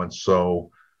now. And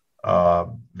so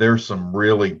there's some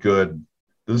really good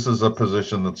 – this is a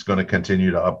position that's going to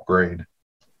continue to upgrade.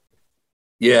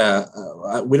 Yeah,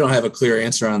 we don't have a clear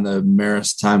answer on the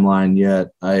Marist timeline yet.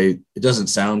 It doesn't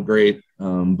sound great,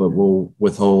 but we'll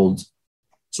withhold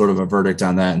sort of a verdict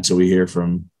on that until we hear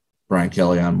from Brian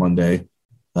Kelly on Monday.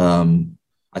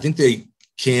 I think they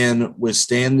can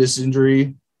withstand this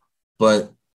injury,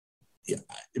 but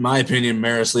in my opinion,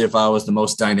 Marist Liufau was the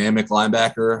most dynamic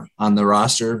linebacker on the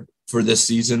roster for this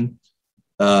season,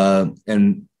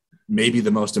 and maybe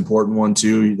the most important one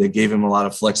too. They gave him a lot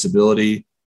of flexibility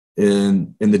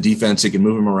in the defense. He could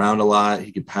move him around a lot.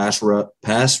 He could pass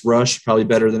rush probably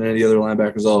better than any other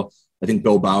linebackers. I think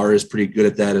Bo Bauer is pretty good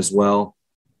at that as well.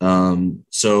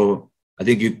 So I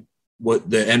think what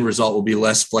the end result will be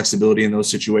less flexibility in those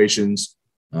situations.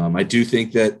 I do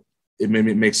think that it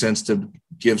makes sense to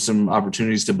give some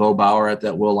opportunities to Bo Bauer at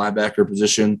that will linebacker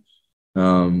position.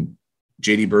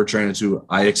 J.D. Bertrand is who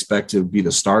I expect to be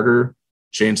the starter.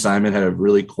 Shane Simon had a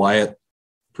really quiet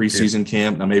preseason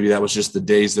camp. Now, maybe that was just the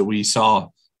days that we saw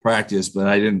practice, but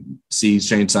I didn't see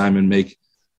Shane Simon make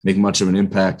much of an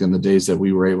impact in the days that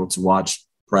we were able to watch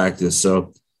practice.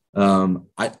 So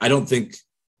I don't think –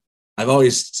 I've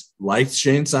always liked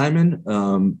Shane Simon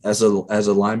as a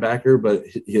linebacker, but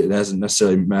it hasn't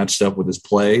necessarily matched up with his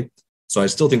play. So I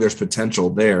still think there's potential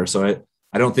there. So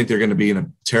I don't think they're going to be in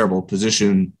a terrible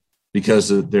position because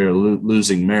they're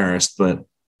losing Marist, but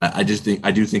I do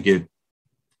think it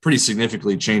pretty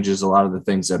significantly changes a lot of the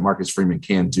things that Marcus Freeman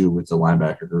can do with the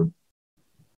linebacker group.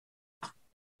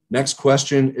 Next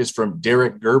question is from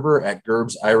Derek Gerber at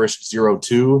Gerbs Irish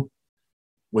 02.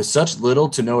 With such little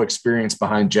to no experience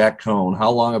behind Jack Cohn,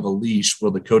 how long of a leash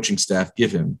will the coaching staff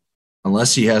give him?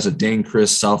 Unless he has a Dane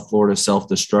Chris South Florida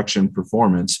self-destruction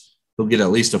performance, he'll get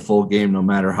at least a full game no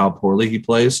matter how poorly he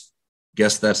plays.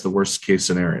 guess that's the worst case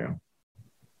scenario.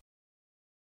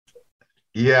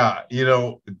 Yeah,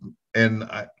 and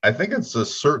I think it's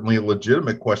certainly a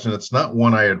legitimate question. It's not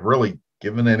one I had really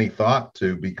given any thought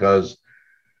to, because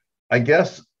I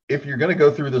guess if you're going to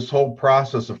go through this whole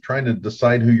process of trying to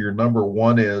decide who your number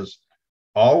one is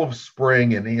all of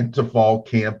spring and into fall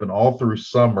camp and all through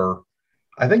summer,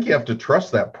 I think you have to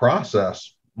trust that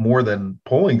process more than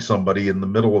pulling somebody in the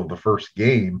middle of the first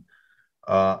game.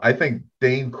 I think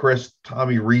Dane Christ,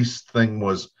 Tommy Rees thing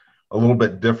was a little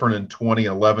bit different in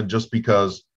 2011 just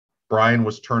because Brian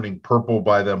was turning purple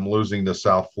by them losing to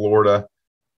South Florida.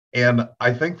 And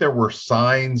I think there were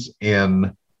signs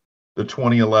in the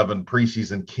 2011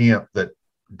 preseason camp that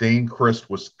Dane Christ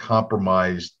was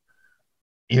compromised,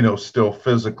 still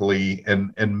physically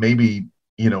and maybe,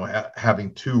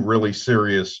 having two really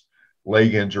serious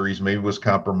leg injuries, maybe was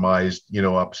compromised,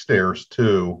 upstairs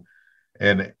too.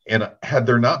 And had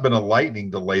there not been a lightning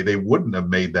delay, they wouldn't have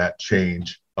made that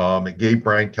change. It gave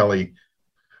Brian Kelly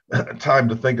time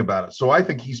to think about it. So I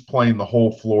think he's playing the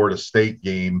whole Florida State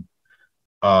game.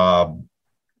 And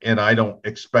I don't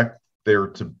expect there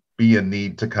to be a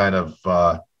need to kind of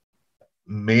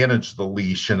manage the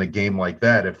leash in a game like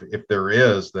that. If there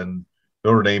is, then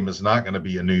Notre Dame is not going to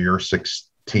be a New Year's Six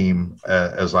team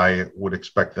as I would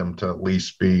expect them to at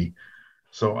least be.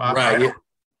 So I think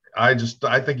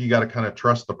you got to kind of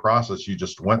trust the process you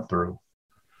just went through.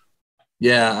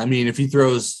 Yeah, I mean, if he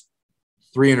throws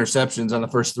 3 interceptions on the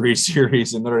first 3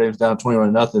 series and Notre Dame's down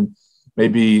 21-0,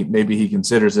 maybe he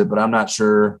considers it, but I'm not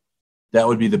sure that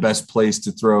would be the best place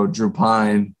to throw Drew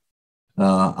Pine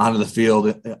onto the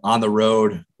field on the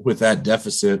road with that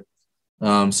deficit.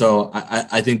 So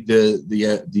I think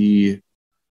the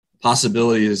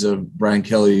possibilities of Brian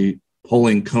Kelly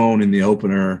pulling Cone in the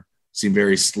opener seem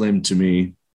very slim to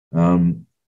me.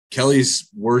 Kelly's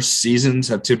worst seasons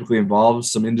have typically involved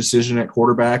some indecision at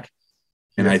quarterback,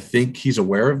 and I think he's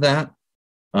aware of that.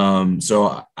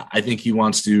 So I think he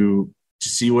wants to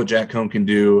see what Jack Cone can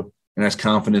do and has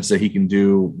confidence that he can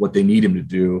do what they need him to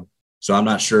do. So I'm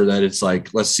not sure that it's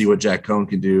like, let's see what Jack Cone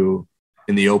can do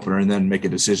in the opener and then make a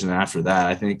decision after that.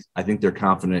 I think they're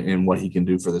confident in what he can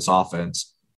do for this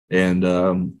offense and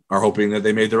are hoping that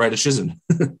they made the right decision.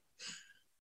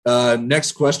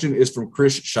 Next question is from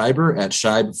Chris Scheiber at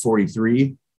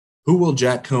Scheib43. Who will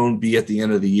Jack Cone be at the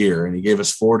end of the year? And he gave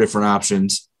us 4 different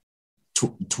options.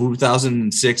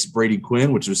 2006 Brady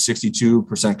Quinn, which was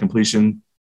 62% completion,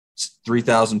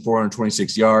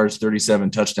 3,426 yards,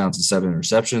 37 touchdowns, and 7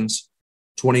 interceptions.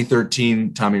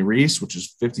 2013 Tommy Rees, which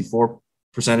is 54%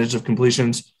 of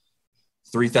completions,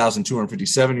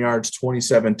 3,257 yards,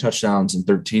 27 touchdowns, and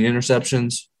 13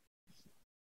 interceptions.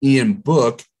 Ian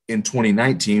Book in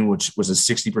 2019, which was a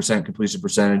 60% completion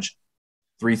percentage,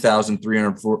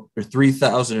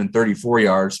 3,034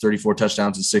 yards, 34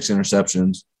 touchdowns, and 6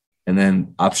 interceptions. And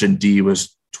then option D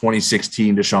was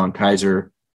 2016 DeShone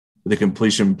Kizer with a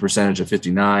completion percentage of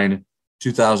 59,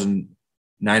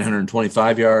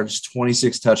 2,925 yards,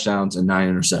 26 touchdowns, and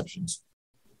 9 interceptions.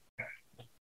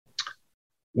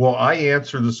 Well, I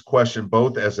answered this question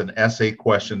both as an essay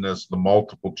question as the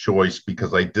multiple choice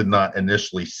because I did not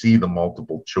initially see the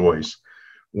multiple choice.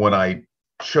 When I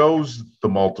chose the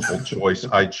multiple choice,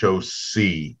 I chose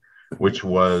C, which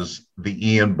was the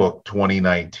Ian Book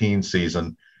 2019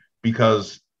 season,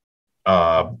 because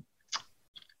Jack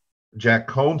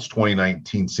Cone's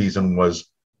 2019 season was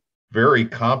very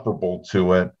comparable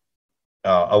to it,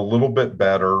 a little bit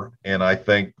better, and I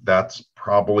think that's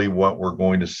probably what we're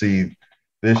going to see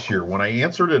this year. When I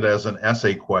answered it as an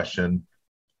essay question,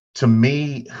 to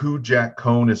me, who Jack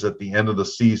Cone is at the end of the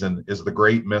season is the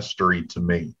great mystery to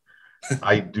me.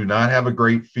 I do not have a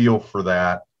great feel for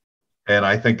that, and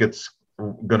I think it's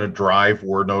going to drive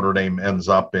where Notre Dame ends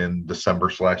up in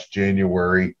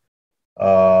December/January.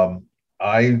 My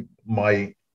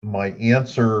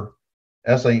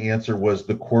essay answer was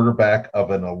the quarterback of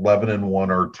an 11-1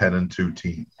 or 10-2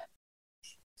 team.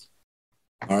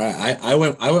 All right, I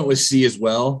went with C as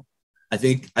well. I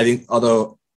think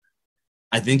although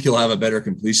I think he'll have a better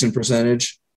completion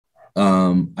percentage.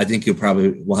 I think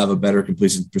will have a better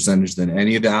completion percentage than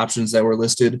any of the options that were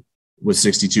listed, with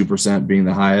 62% being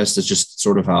the highest. It's just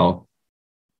sort of how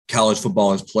college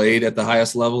football is played at the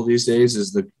highest level these days,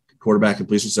 is the quarterback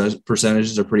completion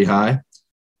percentages are pretty high.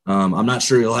 I'm not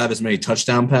sure he'll have as many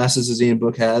touchdown passes as Ian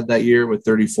Book had that year with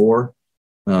 34.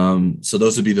 So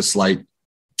those would be the slight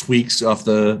tweaks off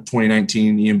the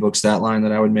 2019 Ian Book stat line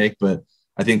that I would make, but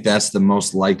I think that's the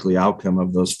most likely outcome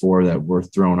of those 4 that were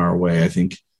thrown our way. I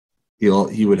think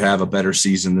he would have a better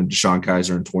season than DeShone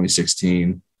Kizer in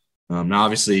 2016. Now,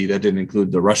 obviously, that didn't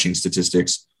include the rushing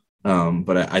statistics,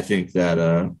 but I think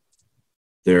that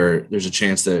there's a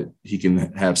chance that he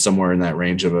can have somewhere in that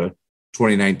range of a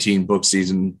 2019 book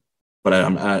season, but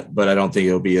I don't think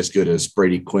it'll be as good as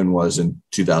Brady Quinn was in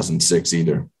 2006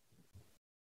 either.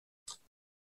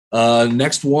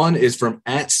 Next one is from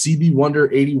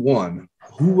 @CBWonder81.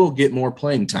 Who will get more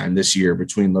playing time this year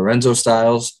between Lorenzo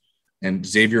Styles and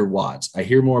Xavier Watts? I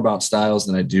hear more about Styles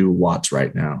than I do Watts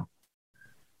right now.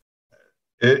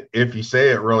 If you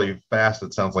say it really fast,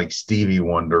 it sounds like Stevie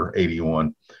Wonder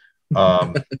 81.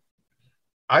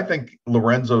 I think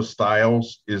Lorenzo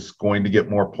Styles is going to get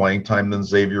more playing time than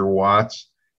Xavier Watts.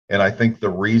 And I think the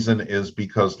reason is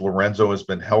because Lorenzo has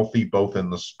been healthy both in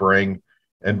the spring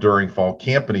and during fall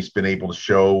camp, and he's been able to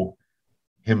show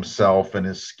himself and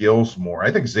his skills more.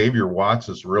 I think Xavier Watts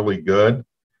is really good,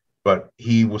 but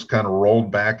he was kind of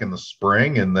rolled back in the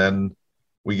spring, and then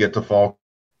we get to fall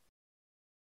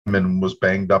and was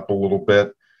banged up a little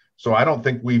bit. So I don't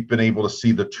think we've been able to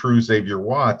see the true Xavier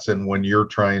Watts. And when you're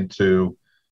trying to,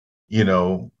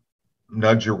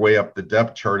 nudge your way up the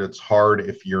depth chart, it's hard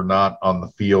if you're not on the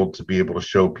field to be able to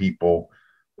show people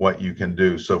what you can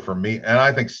do. So for me, and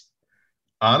I think,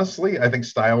 honestly, I think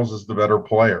Styles is the better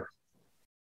player.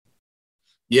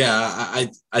 Yeah,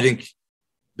 I think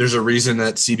there's a reason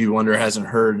that CB Wonder hasn't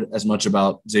heard as much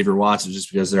about Xavier Watts, just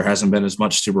because there hasn't been as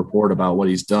much to report about what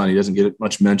he's done. He doesn't get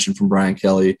much mention from Brian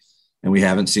Kelly, and we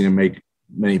haven't seen him make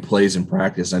many plays in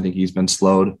practice. I think he's been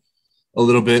slowed a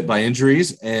little bit by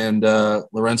injuries, and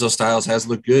Lorenzo Styles has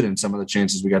looked good in some of the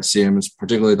chances we got to see him,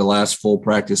 particularly the last full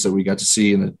practice that we got to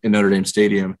see in Notre Dame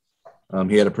Stadium.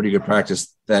 He had a pretty good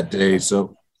practice that day,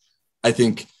 so I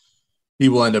think he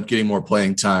will end up getting more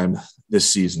playing time this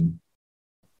season.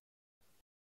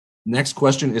 Next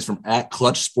question is from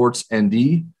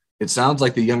 @ClutchSportsND. It sounds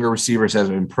like the younger receivers have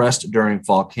impressed during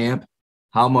fall camp.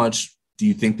 How much do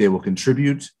you think they will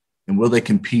contribute? And will they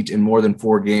compete in more than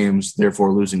 4 games,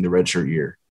 therefore losing the redshirt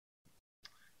year?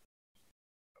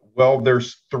 Well,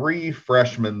 there's 3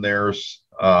 freshmen.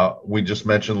 We just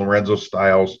mentioned Lorenzo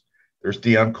Styles. There's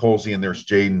Deion Colzie, and there's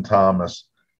Jaden Thomas.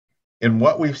 In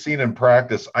what we've seen in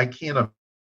practice, I can't.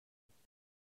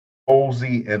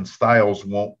 Colzie and Styles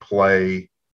won't play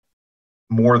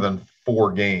more than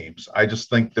 4 games. I just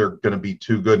think they're going to be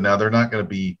too good. Now, they're not going to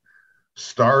be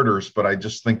starters, but I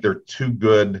just think they're too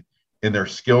good in their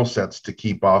skill sets to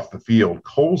keep off the field.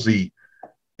 Colzie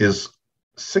is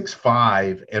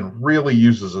 6'5" and really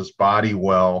uses his body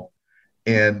well,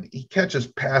 and he catches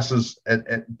passes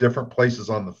at different places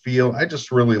on the field. I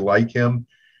just really like him.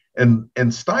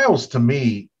 And Styles, to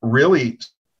me, really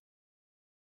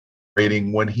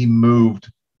rating when he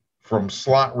moved from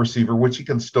slot receiver, which he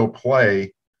can still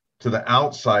play, to the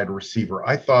outside receiver.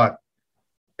 I thought,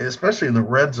 especially in the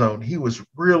red zone, he was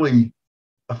really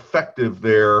effective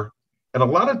there. And a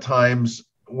lot of times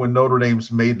when Notre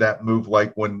Dame's made that move,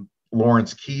 like when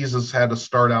Lawrence Keys has had to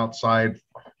start outside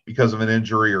because of an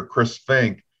injury, or Chris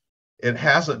Fink, it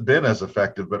hasn't been as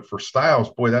effective. But for Styles,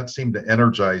 boy, that seemed to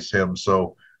energize him.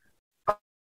 So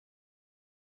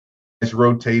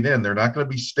rotate in. They're not going to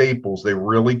be staples. They're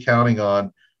really counting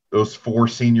on those 4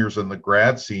 seniors and the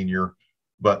grad senior,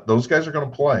 but those guys are going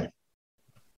to play.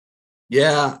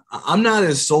 Yeah, I'm not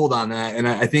as sold on that. And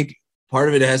I think part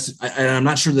of it and I'm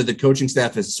not sure that the coaching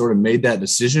staff has sort of made that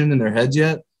decision in their heads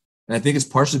yet. And I think it's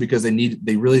partially because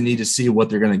they really need to see what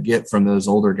they're going to get from those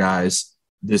older guys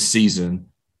this season.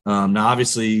 Now,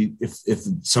 obviously, if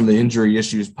some of the injury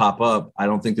issues pop up, I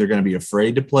don't think they're going to be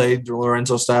afraid to play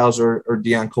Lorenzo Styles or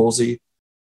Deion Colzie.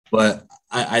 But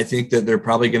I think that they're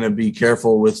probably going to be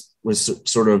careful with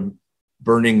sort of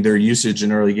burning their usage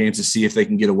in early games to see if they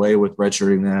can get away with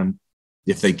redshirting them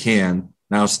if they can.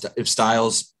 Now, if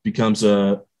Styles becomes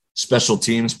a special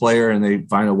teams player and they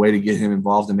find a way to get him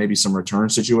involved in maybe some return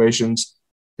situations,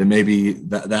 then maybe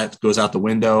that goes out the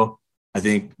window. I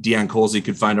think Deion Colzie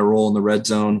could find a role in the red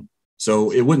zone.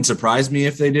 So it wouldn't surprise me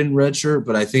if they didn't redshirt,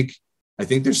 but I think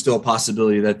there's still a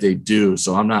possibility that they do.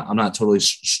 So I'm not totally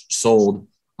sold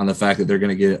on the fact that they're going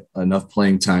to get enough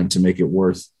playing time to make it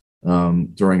worth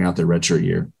throwing out their redshirt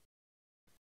year.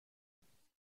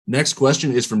 Next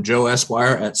question is from Joe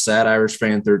Esquire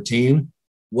 @SadIrishFan13.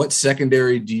 What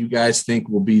secondary do you guys think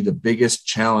will be the biggest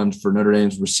challenge for Notre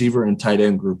Dame's receiver and tight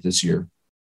end group this year?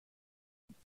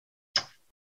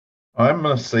 I'm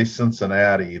going to say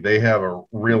Cincinnati. They have a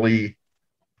really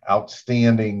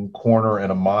outstanding corner in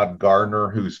Ahmad Gardner,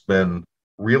 who's been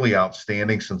really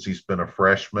outstanding since he's been a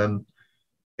freshman.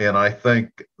 And I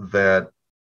think that,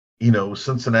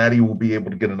 Cincinnati will be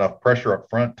able to get enough pressure up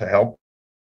front to help.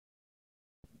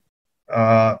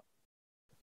 I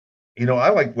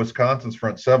like Wisconsin's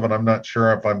front 7. I'm not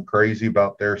sure if I'm crazy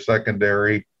about their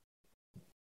secondary.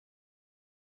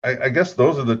 I guess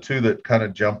those are the two that kind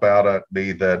of jump out at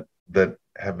me that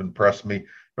have impressed me.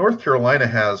 North Carolina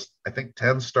has, I think,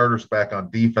 10 starters back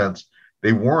on defense.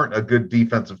 They weren't a good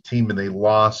defensive team, and they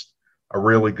lost a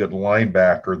really good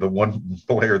linebacker, the one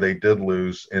player they did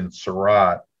lose in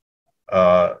Surratt.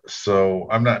 So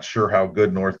I'm not sure how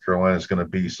good North Carolina is going to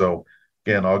be. So,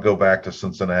 again, I'll go back to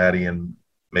Cincinnati and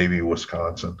maybe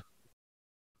Wisconsin.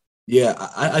 Yeah,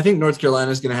 I think North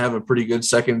Carolina is going to have a pretty good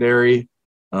secondary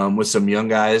with some young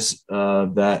guys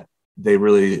that they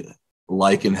really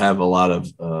like and have a lot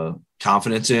of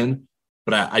confidence in.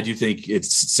 But I do think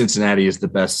Cincinnati is the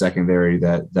best secondary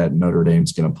that Notre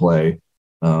Dame's going to play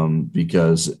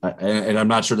because I'm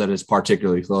not sure that it's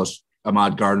particularly close.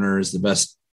 Ahmad Gardner is the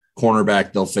best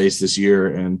cornerback they'll face this year,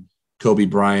 and Kobe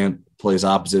Bryant plays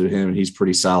opposite of him, and he's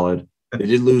pretty solid. They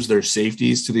did lose their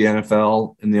safeties to the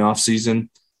NFL in the offseason,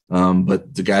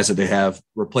 but the guys that they have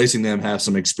replacing them have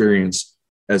some experience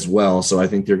as well. So I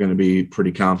think they're going to be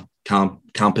pretty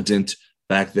competent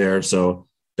back there. So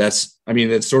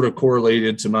it's sort of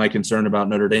correlated to my concern about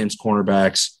Notre Dame's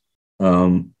cornerbacks.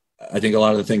 I think a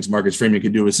lot of the things Marcus Freeman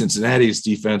could do with Cincinnati's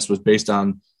defense was based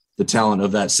on the talent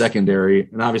of that secondary,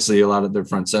 and obviously a lot of their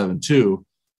front seven too.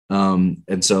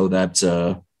 And so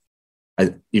that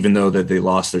even though that they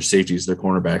lost their safeties, their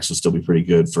cornerbacks will still be pretty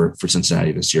good for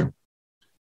Cincinnati this year.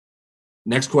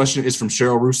 Next question is from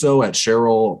Cheryl Russo at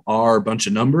Cheryl R. Bunch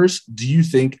of Numbers. Do you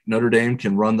think Notre Dame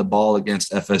can run the ball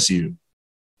against FSU?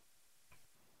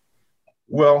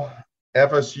 Well,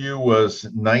 FSU was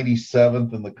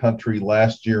 97th in the country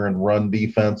last year in run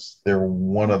defense. They're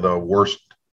one of the worst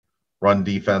run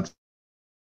defense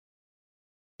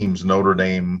teams Notre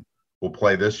Dame will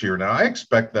play this year. Now, I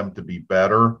expect them to be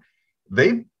better.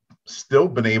 They've still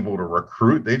been able to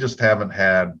recruit. They just haven't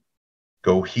had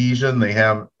cohesion.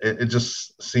 It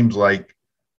just seems like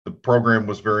the program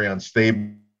was very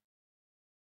unstable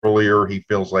earlier. He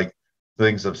feels like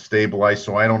things have stabilized,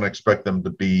 so I don't expect them to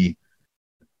be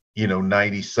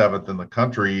 97th in the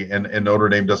country, and Notre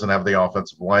Dame doesn't have the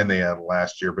offensive line they had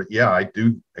last year. But yeah, I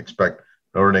do expect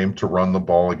Notre Dame to run the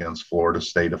ball against Florida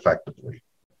State effectively.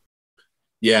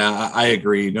 Yeah, I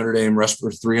agree. Notre Dame rushed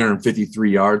for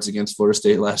 353 yards against Florida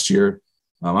State last year.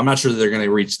 I'm not sure that they're going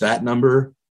to reach that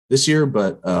number this year,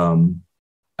 but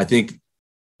I think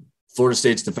Florida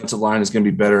State's defensive line is going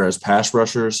to be better as pass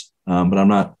rushers, but I'm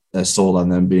not as sold on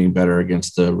them being better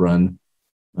against the run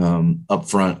up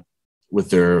front with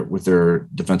their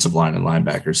defensive line and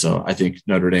linebackers. So I think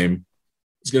Notre Dame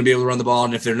is going to be able to run the ball,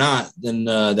 and if they're not, then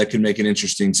that could make an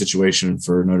interesting situation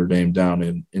for Notre Dame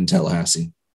down in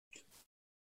Tallahassee.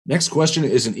 Next question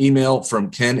is an email from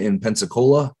Ken in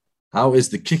Pensacola. How is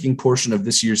the kicking portion of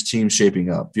this year's team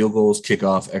shaping up? Field goals,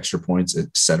 kickoff, extra points,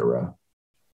 etc.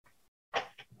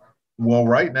 Well,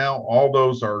 right now, all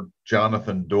those are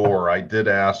Jonathan Dorr. I did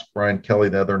ask Brian Kelly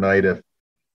the other night if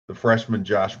the freshman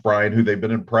Josh Bryan, who they've been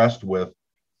impressed with,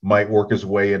 might work his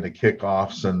way into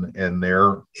kickoffs, and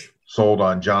they're sold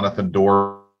on Jonathan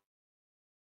Dorr.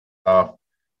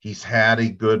 He's had a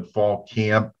good fall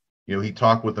camp. He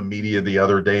talked with the media the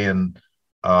other day, and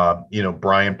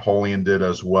Brian Polian did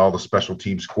as well, the special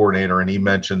teams coordinator, and he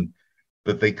mentioned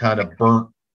that they kind of burnt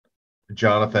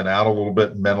Jonathan out a little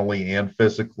bit mentally and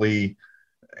physically,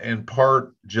 in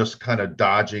part just kind of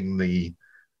dodging the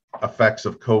effects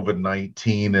of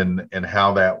COVID-19 and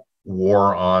how that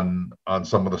wore on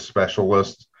some of the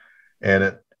specialists.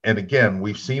 And again,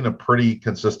 we've seen a pretty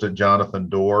consistent Jonathan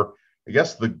Dorr. I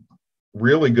guess the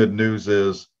really good news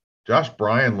is Josh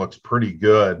Bryan looks pretty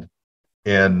good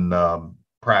in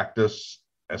practice.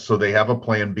 So they have a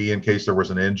plan B in case there was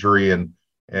an injury,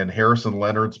 and Harrison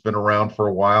Leonard's been around for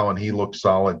a while and he looks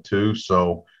solid too.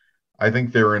 So I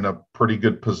think they're in a pretty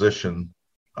good position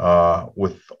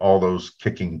with all those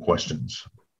kicking questions.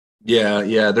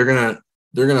 Yeah. They're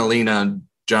gonna lean on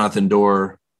Jonathan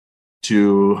Dorr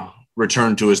to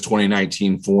return to his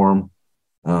 2019 form.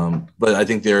 But I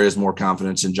think there is more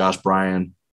confidence in Josh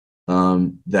Bryan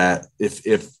that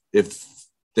if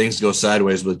things go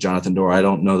sideways with Jonathan Dorr, I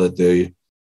don't know that they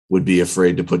would be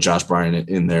afraid to put Josh Bryan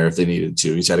in there if they needed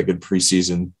to. He's had a good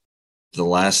preseason. The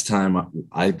last time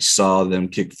I saw them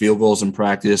kick field goals in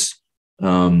practice,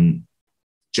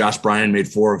 Josh Bryan made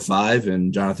 4 of 5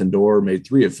 and Jonathan Dorr made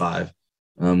 3 of 5.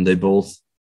 They both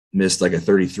missed like a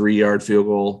 33-yard field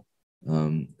goal.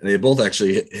 They both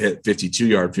actually hit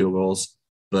 52-yard field goals,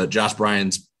 but Josh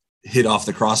Bryan's hit off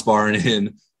the crossbar and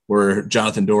in, where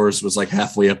Jonathan Dorr's was like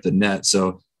halfway up the net.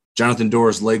 So Jonathan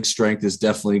Dorr's leg strength is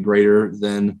definitely greater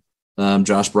than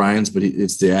Josh Bryan's, but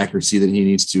it's the accuracy that he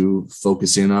needs to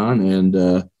focus in on.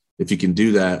 And if he can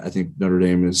do that, I think Notre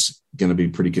Dame is going to be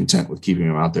pretty content with keeping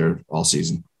him out there all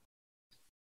season.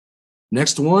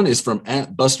 Next one is from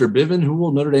 @BusterBiven. Who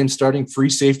will Notre Dame starting free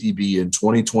safety be in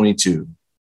 2022?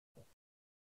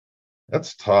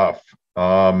 That's tough.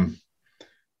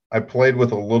 I played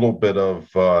with a little bit of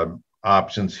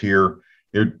options here.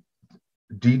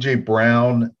 DJ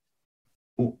Brown,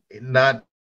 not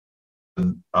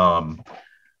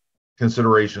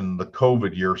consideration the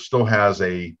COVID year, still has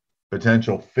a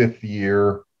potential fifth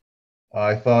year.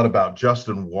 I thought about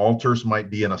Justin Walters might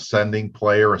be an ascending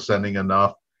player, ascending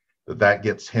enough that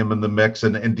gets him in the mix.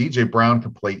 And DJ Brown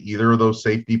can play either of those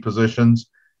safety positions.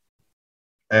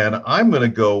 And I'm going to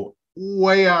go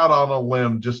way out on a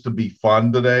limb just to be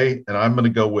fun today. And I'm going to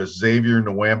go with Xavier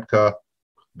Nwamka,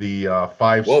 the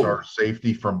 5-star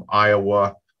safety from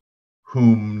Iowa,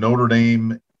 whom Notre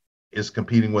Dame is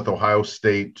competing with Ohio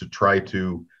State to try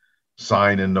to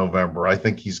sign in November. I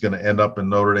think he's going to end up in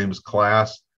Notre Dame's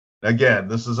class. Again,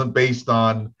 this isn't based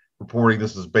on reporting.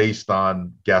 This is based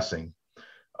on guessing.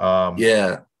 On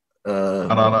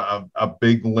a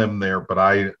big limb there, but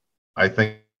I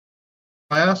think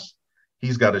class,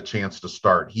 he's got a chance to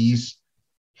start. He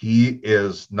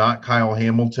is not Kyle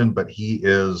Hamilton, but he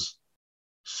is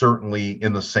certainly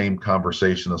in the same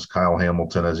conversation as Kyle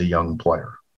Hamilton as a young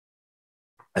player.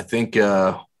 I think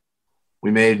we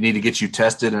may need to get you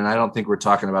tested, and I don't think we're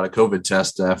talking about a COVID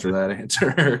test after that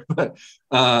answer. But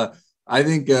I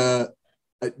think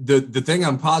the thing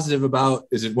I'm positive about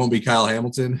is it won't be Kyle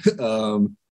Hamilton.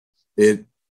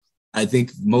 I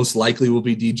think most likely will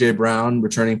be DJ Brown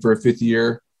returning for a fifth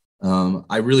year.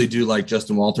 I really do like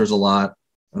Justin Walters a lot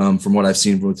from what I've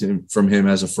seen from him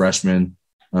as a freshman.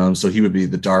 So he would be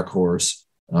the dark horse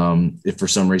if for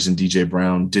some reason DJ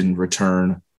Brown didn't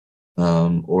return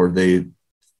or they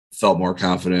felt more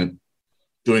confident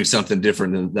doing something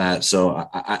different than that. So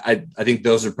I think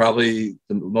those are probably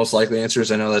the most likely answers.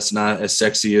 I know that's not as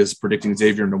sexy as predicting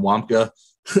Xavier Nwamka,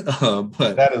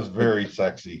 but that is very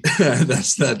sexy.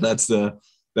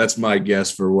 That's my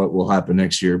guess for what will happen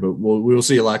next year, but we'll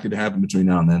see a lot could happen between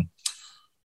now and then.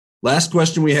 Last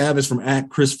question we have is from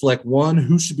 @ChrisFleck1.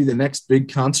 Who should be the next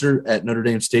big concert at Notre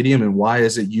Dame Stadium, and why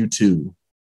is it U2?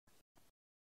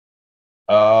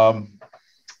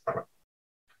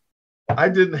 I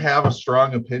didn't have a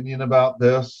strong opinion about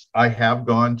this. I have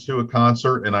gone to a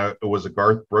concert, and it was a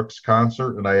Garth Brooks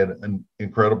concert, and I had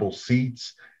incredible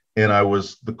seats, and I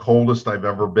was the coldest I've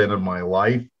ever been in my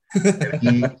life.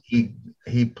 And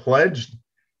he pledged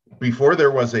before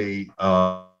there was a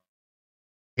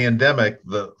pandemic.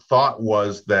 The thought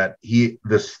was that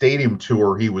the stadium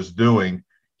tour he was doing,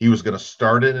 he was going to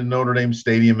start it in Notre Dame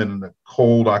Stadium in a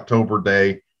cold October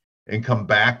day and come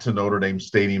back to Notre Dame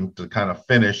Stadium to kind of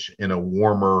finish in a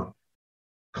warmer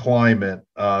climate.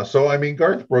 So, I mean,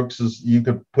 Garth Brooks you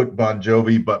could put Bon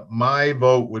Jovi, but my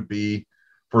vote would be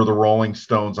for the Rolling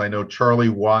Stones. I know Charlie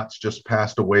Watts just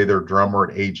passed away, their drummer,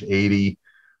 at age 80.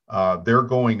 They're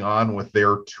going on with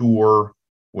their tour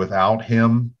without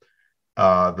him,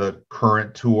 the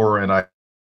current tour, and I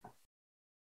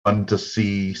want to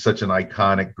see such an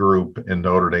iconic group in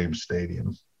Notre Dame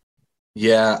Stadium.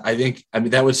 Yeah, I mean,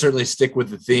 that would certainly stick with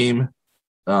the theme.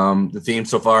 The theme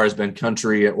so far has been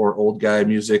country or old guy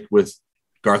music with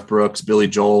Garth Brooks, Billy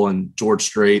Joel, and George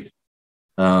Strait.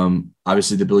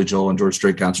 Obviously, the Billy Joel and George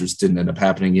Strait concerts didn't end up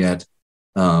happening yet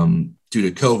due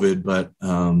to COVID, but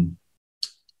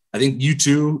I think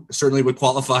U2 certainly would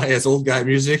qualify as old guy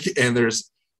music, and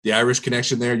there's the Irish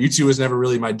connection there. U2 was never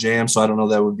really my jam, so I don't know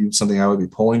that would be something I would be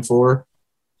pulling for.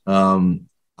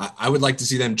 I would like to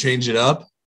see them change it up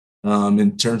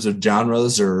in terms of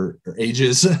genres or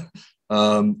ages.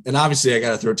 And obviously, I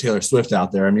got to throw Taylor Swift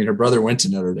out there. I mean, her brother went to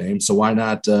Notre Dame, so why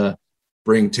not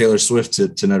bring Taylor Swift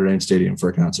to Notre Dame Stadium for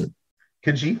a concert?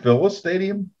 Can she fill a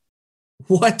stadium?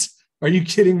 What? Are you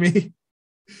kidding me?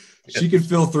 She could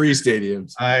fill 3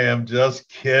 stadiums. I am just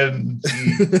kidding.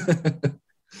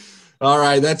 All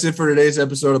right, that's it for today's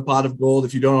episode of Pot of Gold.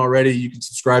 If you don't already, you can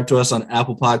subscribe to us on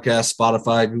Apple Podcasts,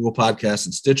 Spotify, Google Podcasts,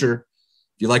 and Stitcher.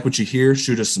 If you like what you hear,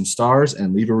 shoot us some stars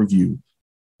and leave a review.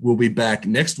 We'll be back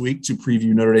next week to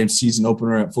preview Notre Dame's season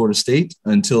opener at Florida State.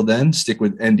 Until then, stick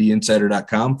with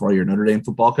ndinsider.com for all your Notre Dame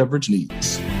football coverage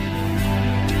needs.